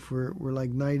and wife were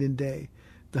like night and day.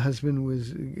 The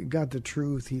husband got the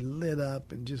truth. He lit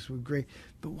up and just was great.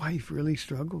 The wife really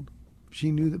struggled.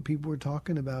 She knew that people were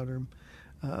talking about her.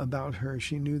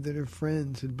 She knew that her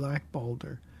friends had blackballed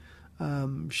her.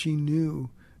 She knew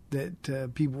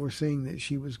that people were saying that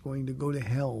she was going to go to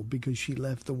hell because she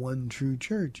left the one true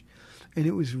church. And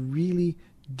it was really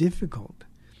difficult.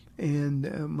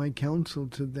 And my counsel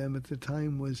to them at the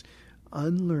time was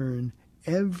unlearn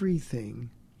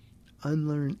everything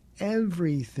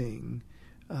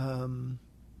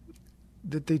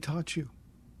that they taught you.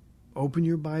 Open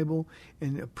your Bible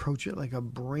and approach it like a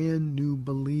brand new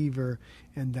believer,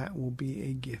 and that will be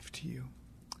a gift to you.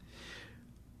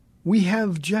 We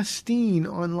have Justine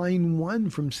on line 1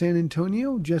 from San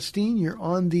Antonio. Justine, you're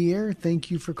on the air.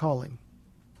 Thank you for calling.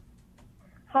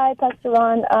 Hi, Pastor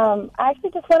Ron. I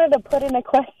actually just wanted to put in a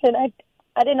question. I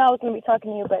didn't know I was going to be talking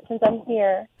to you, but since I'm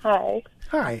here, hi.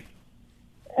 Hi.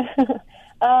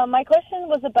 My question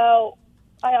was about,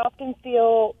 I often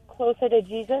feel closer to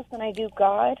Jesus than I do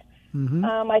God. Mm-hmm.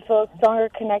 I feel a stronger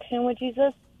connection with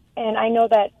Jesus, and I know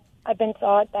that I've been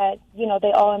taught that, you know,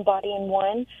 they all embody in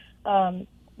one,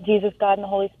 Jesus, God, and the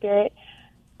Holy Spirit.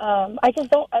 I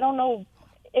don't know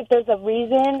if there's a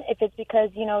reason, if it's because,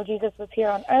 you know, Jesus was here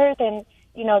on earth and,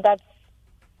 you know,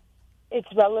 it's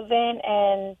relevant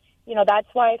and, you know, that's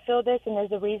why I feel this and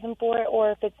there's a reason for it,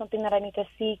 or if it's something that I need to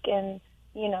seek and,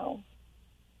 you know,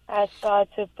 ask God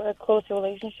for a closer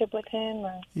relationship with Him?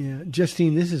 Or? Yeah,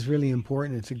 Justine, this is really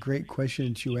important. It's a great question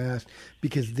that you asked,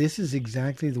 because this is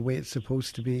exactly the way it's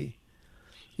supposed to be.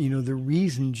 You know, the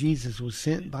reason Jesus was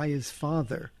sent by his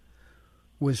Father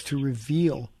was to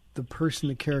reveal the person,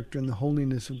 the character, and the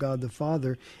holiness of God the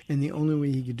Father, and the only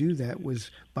way he could do that was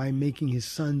by making his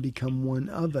Son become one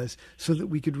of us so that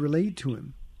we could relate to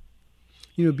him.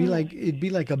 You know, it'd be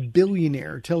like a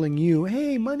billionaire telling you,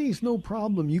 hey, money's no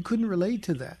problem. You couldn't relate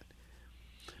to that.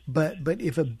 But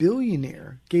if a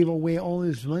billionaire gave away all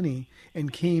his money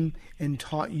and came and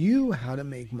taught you how to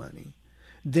make money,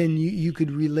 then you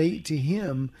could relate to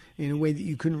him in a way that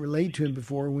you couldn't relate to him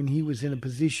before when he was in a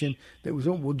position that was,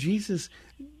 well, Jesus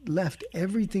left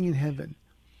everything in heaven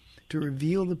to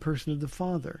reveal the person of the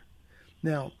Father.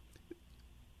 Now,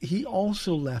 he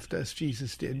also left us,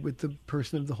 Jesus did, with the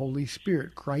person of the Holy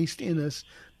Spirit, Christ in us,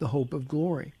 the hope of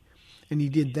glory. And he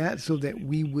did that so that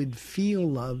we would feel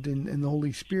loved, and the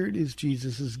Holy Spirit is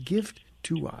Jesus' gift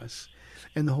to us.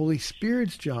 And the Holy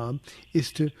Spirit's job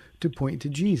is to point to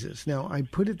Jesus. Now, I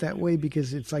put it that way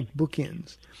because it's like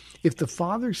bookends. If the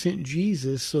Father sent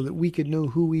Jesus so that we could know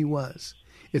who he was,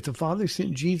 if the Father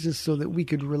sent Jesus so that we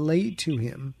could relate to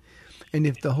him, and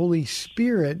if the Holy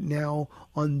Spirit now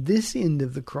on this end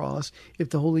of the cross, if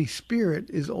the Holy Spirit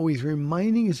is always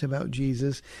reminding us about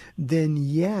Jesus, then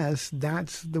yes,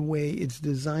 that's the way it's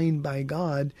designed by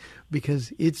God,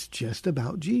 because it's just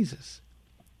about Jesus.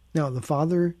 Now, the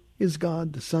Father is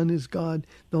God, the Son is God,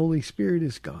 the Holy Spirit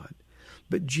is God.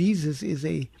 But Jesus is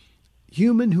a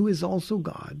human who is also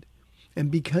God.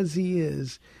 And because he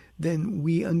is, then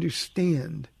we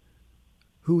understand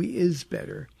who he is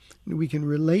better. We can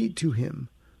relate to him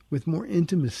with more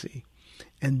intimacy.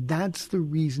 And that's the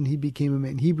reason he became a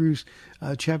man. Hebrews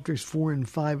chapters 4 and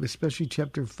 5, especially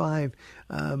chapter 5,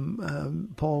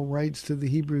 Paul writes to the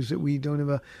Hebrews that we don't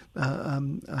have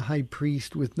a high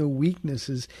priest with no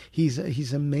weaknesses.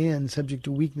 He's a man subject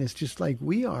to weakness just like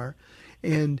we are.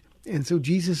 And so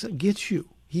Jesus gets you.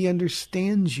 He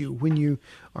understands you when you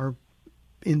are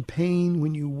in pain,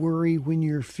 when you worry, when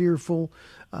you're fearful,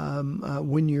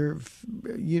 when your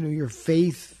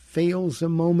faith fails a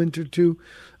moment or two.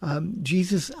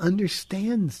 Jesus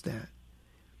understands that.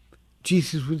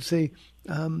 Jesus would say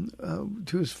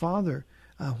to his Father,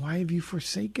 why have you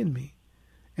forsaken me?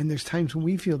 And there's times when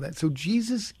we feel that. So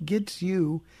Jesus gets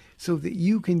you so that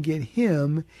you can get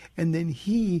him, and then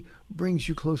he brings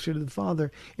you closer to the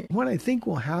Father. And what I think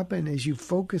will happen as you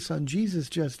focus on Jesus,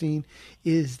 Justine,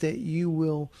 is that you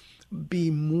will be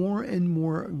more and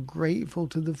more grateful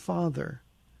to the Father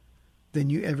than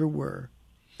you ever were.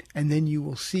 And then you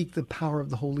will seek the power of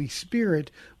the Holy Spirit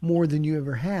more than you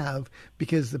ever have,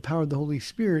 because the power of the Holy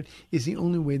Spirit is the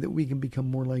only way that we can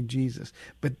become more like Jesus.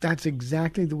 But that's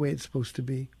exactly the way it's supposed to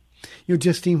be. You know,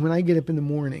 Justine, when I get up in the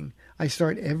morning, I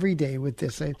start every day with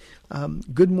this.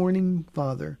 Good morning,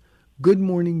 Father. Good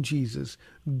morning, Jesus.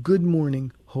 Good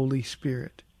morning, Holy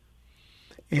Spirit.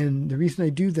 And the reason I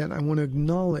do that, I want to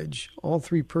acknowledge all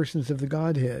three persons of the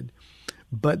Godhead.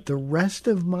 But the rest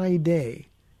of my day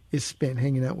is spent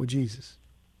hanging out with Jesus.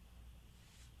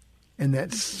 And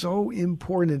that's so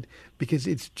important, because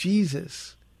it's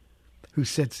Jesus who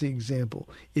sets the example.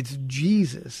 It's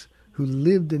Jesus who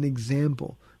lived an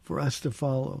example for us to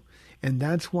follow. And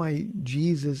that's why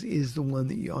Jesus is the one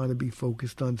that you ought to be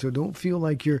focused on. So don't feel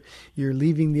like you're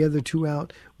leaving the other two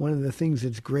out. One of the things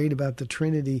that's great about the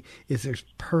Trinity is there's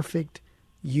perfect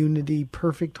unity,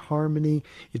 perfect harmony.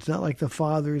 It's not like the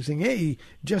Father is saying, hey,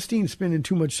 Justine's spending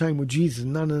too much time with Jesus,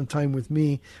 not enough time with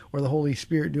me, or the Holy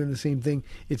Spirit doing the same thing.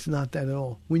 It's not that at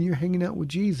all. When you're hanging out with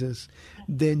Jesus,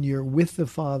 then you're with the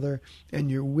Father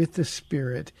and you're with the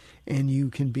Spirit, and you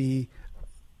can be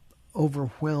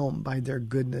overwhelmed by their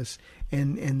goodness,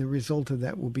 and the result of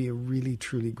that will be a really,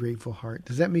 truly grateful heart.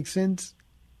 Does that make sense?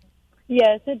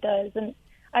 Yes, it does. And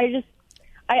I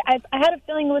had a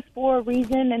feeling it was for a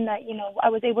reason, and that, I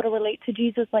was able to relate to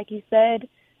Jesus, like you said,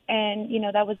 and,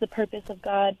 that was the purpose of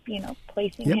God,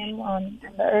 placing him on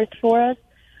the earth for us.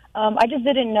 I just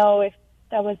didn't know if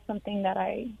that was something that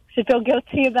I should feel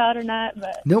guilty about or not,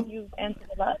 but Nope. You answered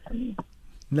a lot for me.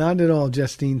 Not at all,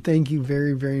 Justine. Thank you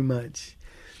very, very much.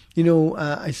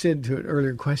 I said to an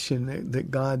earlier question that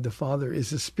God the Father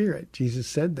is a spirit. Jesus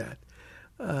said that.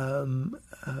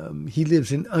 He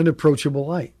lives in unapproachable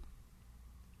light.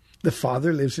 The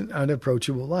Father lives in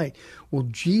unapproachable light. Well,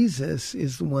 Jesus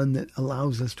is the one that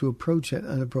allows us to approach that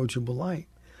unapproachable light.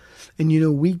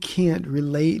 And, we can't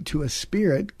relate to a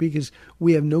spirit because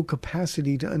we have no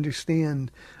capacity to understand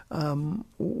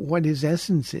what his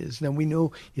essence is. Now, we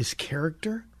know his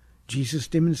character. Jesus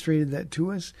demonstrated that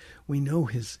to us. We know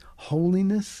his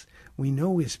holiness. We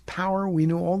know his power. We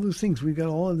know all those things. We've got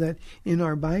all of that in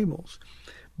our Bibles.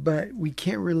 But we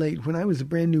can't relate. When I was a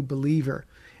brand new believer,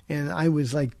 and I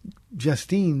was like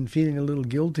Justine, feeling a little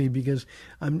guilty because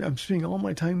I'm spending all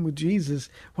my time with Jesus.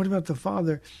 What about the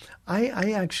Father?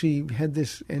 I actually had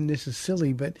this, and this is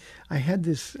silly, but I had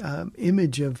this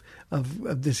image of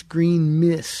this green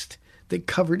mist that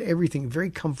covered everything, very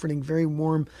comforting, very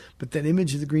warm, but that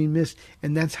image of the green mist,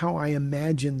 and that's how I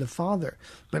imagined the Father.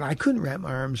 But I couldn't wrap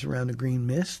my arms around a green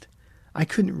mist. I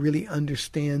couldn't really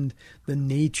understand the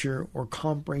nature or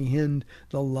comprehend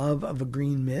the love of a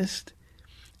green mist.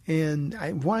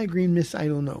 And why green mist, I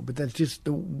don't know, but that's just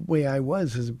the way I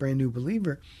was as a brand new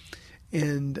believer.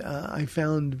 And I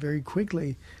found very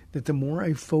quickly that the more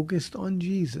I focused on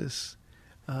Jesus,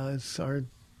 it's our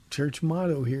church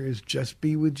motto here is just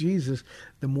be with Jesus.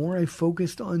 The more I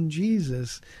focused on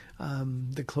Jesus,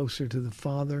 the closer to the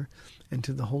Father and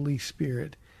to the Holy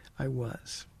Spirit I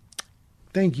was.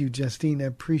 Thank you, Justine. I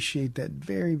appreciate that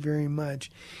very, very much.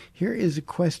 Here is a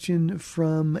question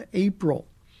from April.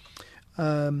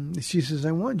 She says,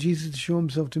 I want Jesus to show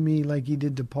himself to me like he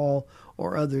did to Paul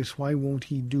or others. Why won't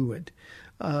he do it?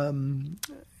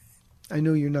 I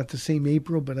know you're not the same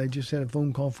April, but I just had a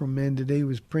phone call from a man today who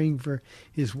was praying for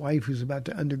his wife who's about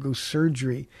to undergo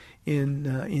surgery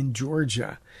in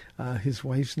Georgia. His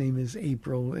wife's name is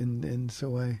April, and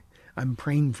so I'm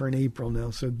praying for an April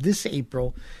now. So this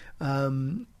April,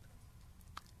 wanting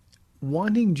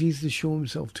Jesus to show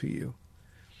himself to you,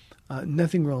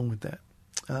 nothing wrong with that.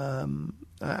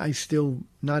 I still,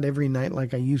 not every night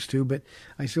like I used to, but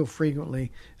I still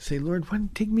frequently say, Lord, why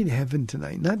don't take me to heaven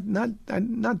tonight?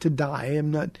 Not to die.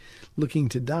 I'm not looking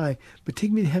to die, but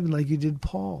take me to heaven like you did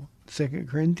Paul, 2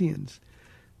 Corinthians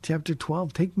chapter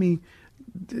 12. Take me,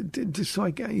 just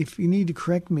so if you need to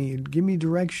correct me, give me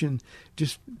direction,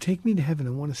 just take me to heaven.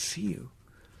 I want to see you.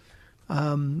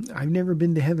 I've never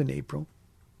been to heaven, April.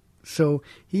 So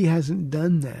he hasn't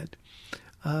done that.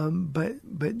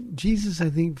 But Jesus, I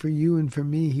think for you and for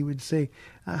me, he would say,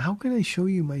 how can I show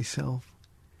you myself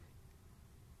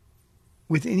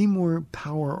with any more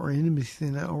power or intimacy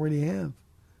than I already have?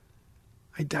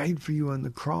 I died for you on the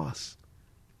cross.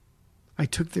 I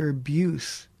took their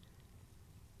abuse.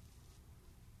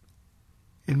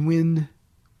 And when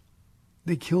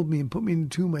they killed me and put me in the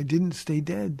tomb, I didn't stay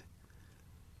dead.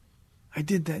 I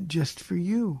did that just for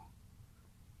you.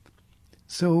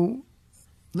 So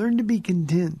learn to be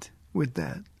content with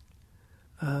that.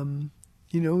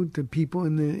 The people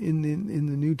in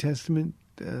the New Testament,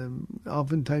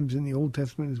 oftentimes in the Old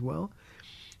Testament as well,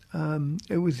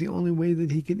 it was the only way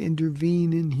that he could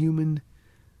intervene in human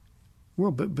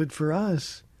world. But for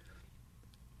us,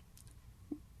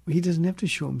 he doesn't have to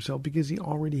show himself because he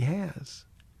already has.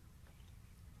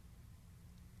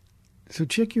 So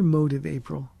check your motive,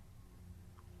 April.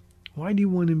 Why do you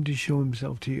want him to show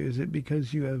himself to you? Is it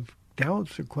because you have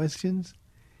doubts or questions?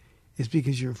 Is it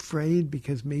because you're afraid?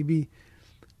 Because maybe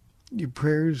your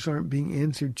prayers aren't being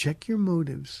answered? Check your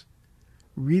motives.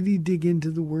 Really dig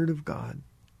into the Word of God.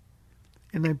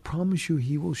 And I promise you,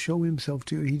 he will show himself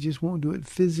to you. He just won't do it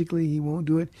physically. He won't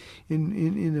do it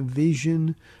in a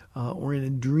vision or in a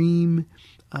dream.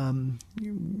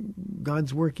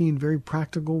 God's working in very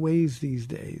practical ways these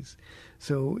days.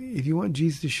 So if you want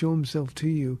Jesus to show himself to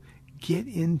you, get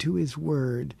into his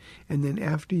Word. And then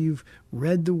after you've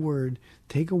read the Word,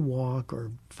 take a walk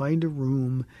or find a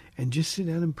room and just sit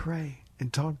down and pray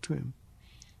and talk to him.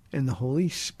 And the Holy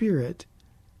Spirit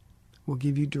will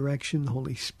give you direction. The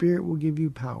Holy Spirit will give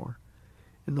you power.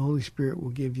 And the Holy Spirit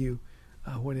will give you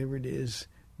whatever it is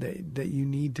that you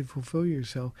need to fulfill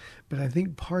yourself. But I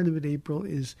think part of it, April,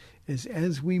 is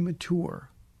as we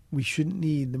mature, we shouldn't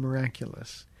need the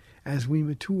miraculous. As we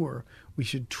mature, we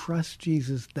should trust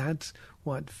Jesus. That's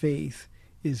what faith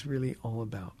is really all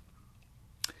about.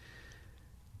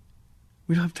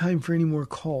 We don't have time for any more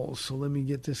calls, so let me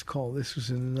get this call. This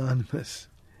was an anonymous,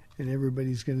 and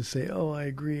everybody's going to say, oh, I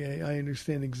agree. I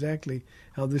understand exactly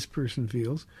how this person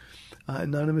feels.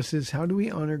 Anonymous says, how do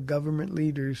we honor government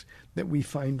leaders that we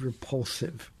find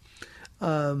repulsive?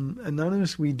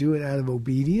 Anonymous, we do it out of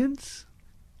obedience.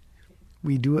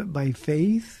 We do it by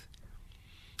faith.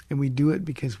 And we do it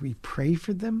because we pray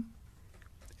for them.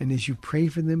 And as you pray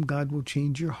for them, God will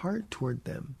change your heart toward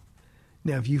them.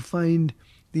 Now, if you find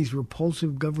these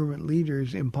repulsive government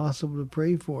leaders impossible to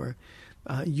pray for,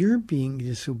 you're being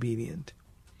disobedient.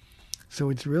 So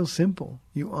it's real simple.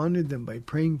 You honor them by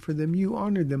praying for them. You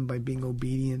honor them by being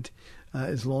obedient,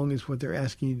 as long as what they're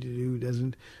asking you to do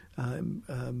doesn't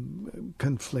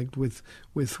conflict with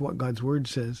what God's Word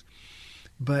says.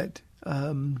 But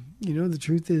the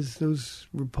truth is those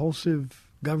repulsive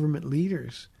government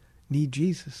leaders need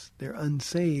Jesus. They're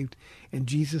unsaved, and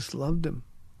Jesus loved them.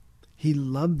 He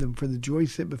loved them for the joy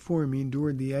set before him. He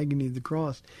endured the agony of the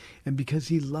cross, and because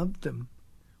he loved them,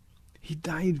 he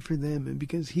died for them, and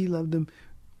because he loved them,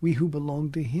 we who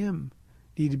belong to him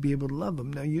need to be able to love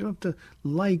them. Now, you don't have to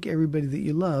like everybody that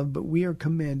you love, but we are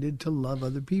commanded to love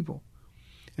other people.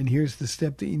 And here's the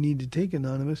step that you need to take,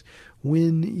 Anonymous.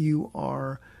 When you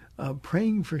are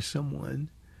praying for someone,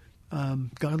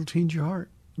 God will change your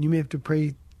heart. You may have to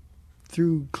pray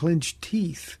through clenched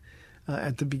teeth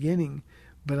at the beginning,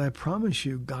 but I promise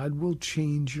you, God will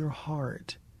change your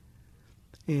heart.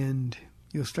 And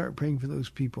you'll start praying for those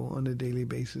people on a daily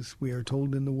basis. We are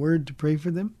told in the Word to pray for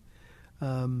them.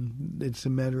 It's a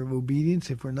matter of obedience.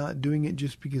 If we're not doing it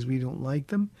just because we don't like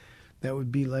them, that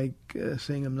would be like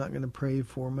saying, I'm not going to pray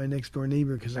for my next door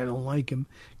neighbor because I don't like him.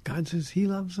 God says he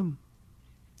loves them.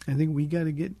 I think we got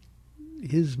to get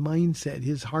his mindset,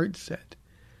 his heart set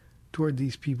toward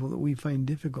these people that we find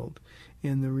difficult.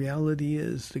 And the reality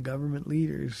is the government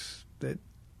leaders that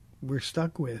we're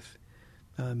stuck with,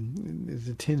 there's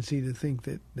a tendency to think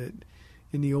that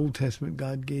in the Old Testament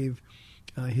God gave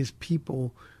his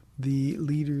people the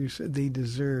leaders they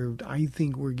deserved. I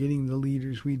think we're getting the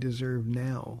leaders we deserve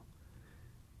now.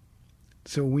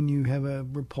 So when you have a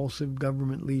repulsive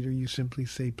government leader, you simply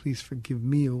say, please forgive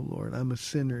me, O Lord, I'm a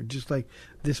sinner, just like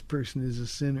this person is a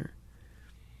sinner.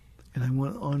 And I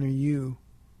want to honor you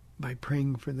by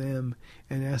praying for them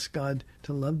and ask God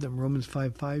to love them. Romans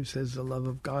 5:5 says the love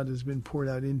of God has been poured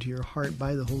out into your heart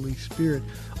by the Holy Spirit.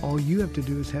 All you have to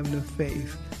do is have enough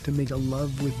faith to make a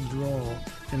love withdrawal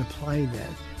and apply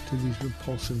that to these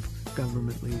repulsive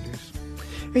government leaders.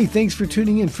 Hey, thanks for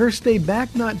tuning in. First day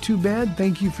back, not too bad.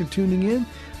 Thank you for tuning in.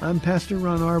 I'm Pastor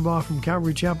Ron Arbaugh from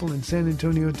Calvary Chapel in San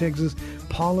Antonio, Texas.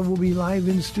 Paula will be live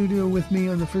in studio with me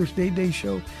on the First 8-Day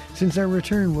Show. Since our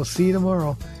return, we'll see you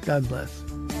tomorrow. God bless.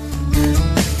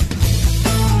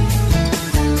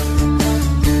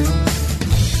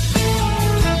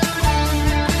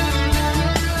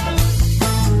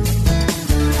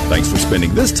 Thanks for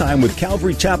spending this time with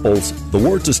Calvary Chapel's The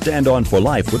Word to Stand On for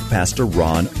Life with Pastor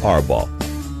Ron Arbaugh.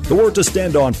 The Word to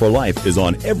Stand On for Life is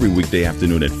on every weekday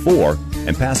afternoon at 4,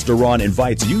 and Pastor Ron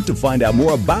invites you to find out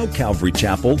more about Calvary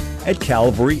Chapel at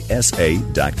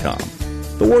calvarysa.com.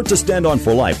 The Word to Stand On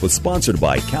for Life was sponsored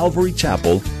by Calvary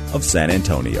Chapel of San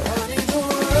Antonio. Keep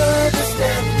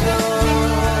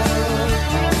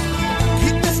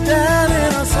us down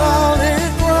in a solid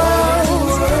ground.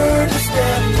 Word to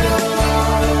stand on.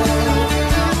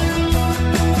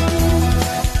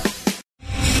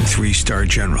 3-star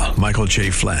General Michael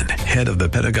J. Flynn, head of the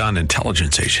Pentagon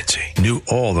Intelligence Agency, knew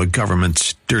all the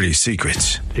government's dirty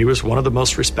secrets. He was one of the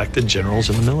most respected generals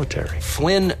in the military.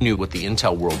 Flynn knew what the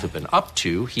intel world had been up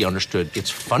to. He understood its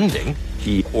funding.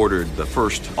 He ordered the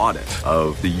first audit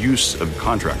of the use of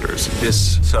contractors.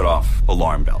 This set off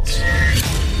alarm bells.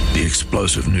 The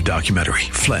explosive new documentary,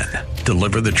 Flynn,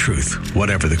 Deliver the Truth,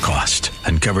 Whatever the Cost,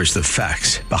 uncovers the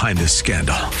facts behind this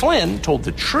scandal. Flynn told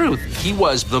the truth. He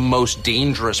was the most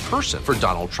dangerous person for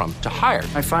Donald Trump to hire.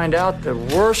 I find out the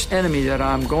worst enemy that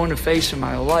I'm going to face in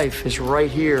my life is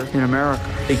right here in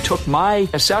America. They took my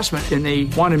assessment and they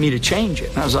wanted me to change it.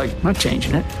 And I was like, I'm not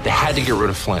changing it. They had to get rid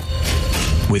of Flynn.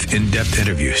 With in-depth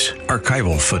interviews,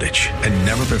 archival footage, and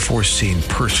never-before-seen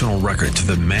personal records of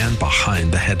the man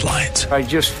behind the headlines. I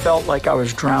just felt like I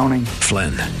was drowning.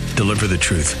 Flynn, Deliver the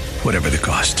Truth, Whatever the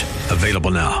Cost.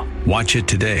 Available now. Watch it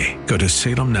today. Go to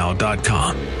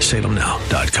salemnow.com.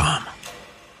 salemnow.com.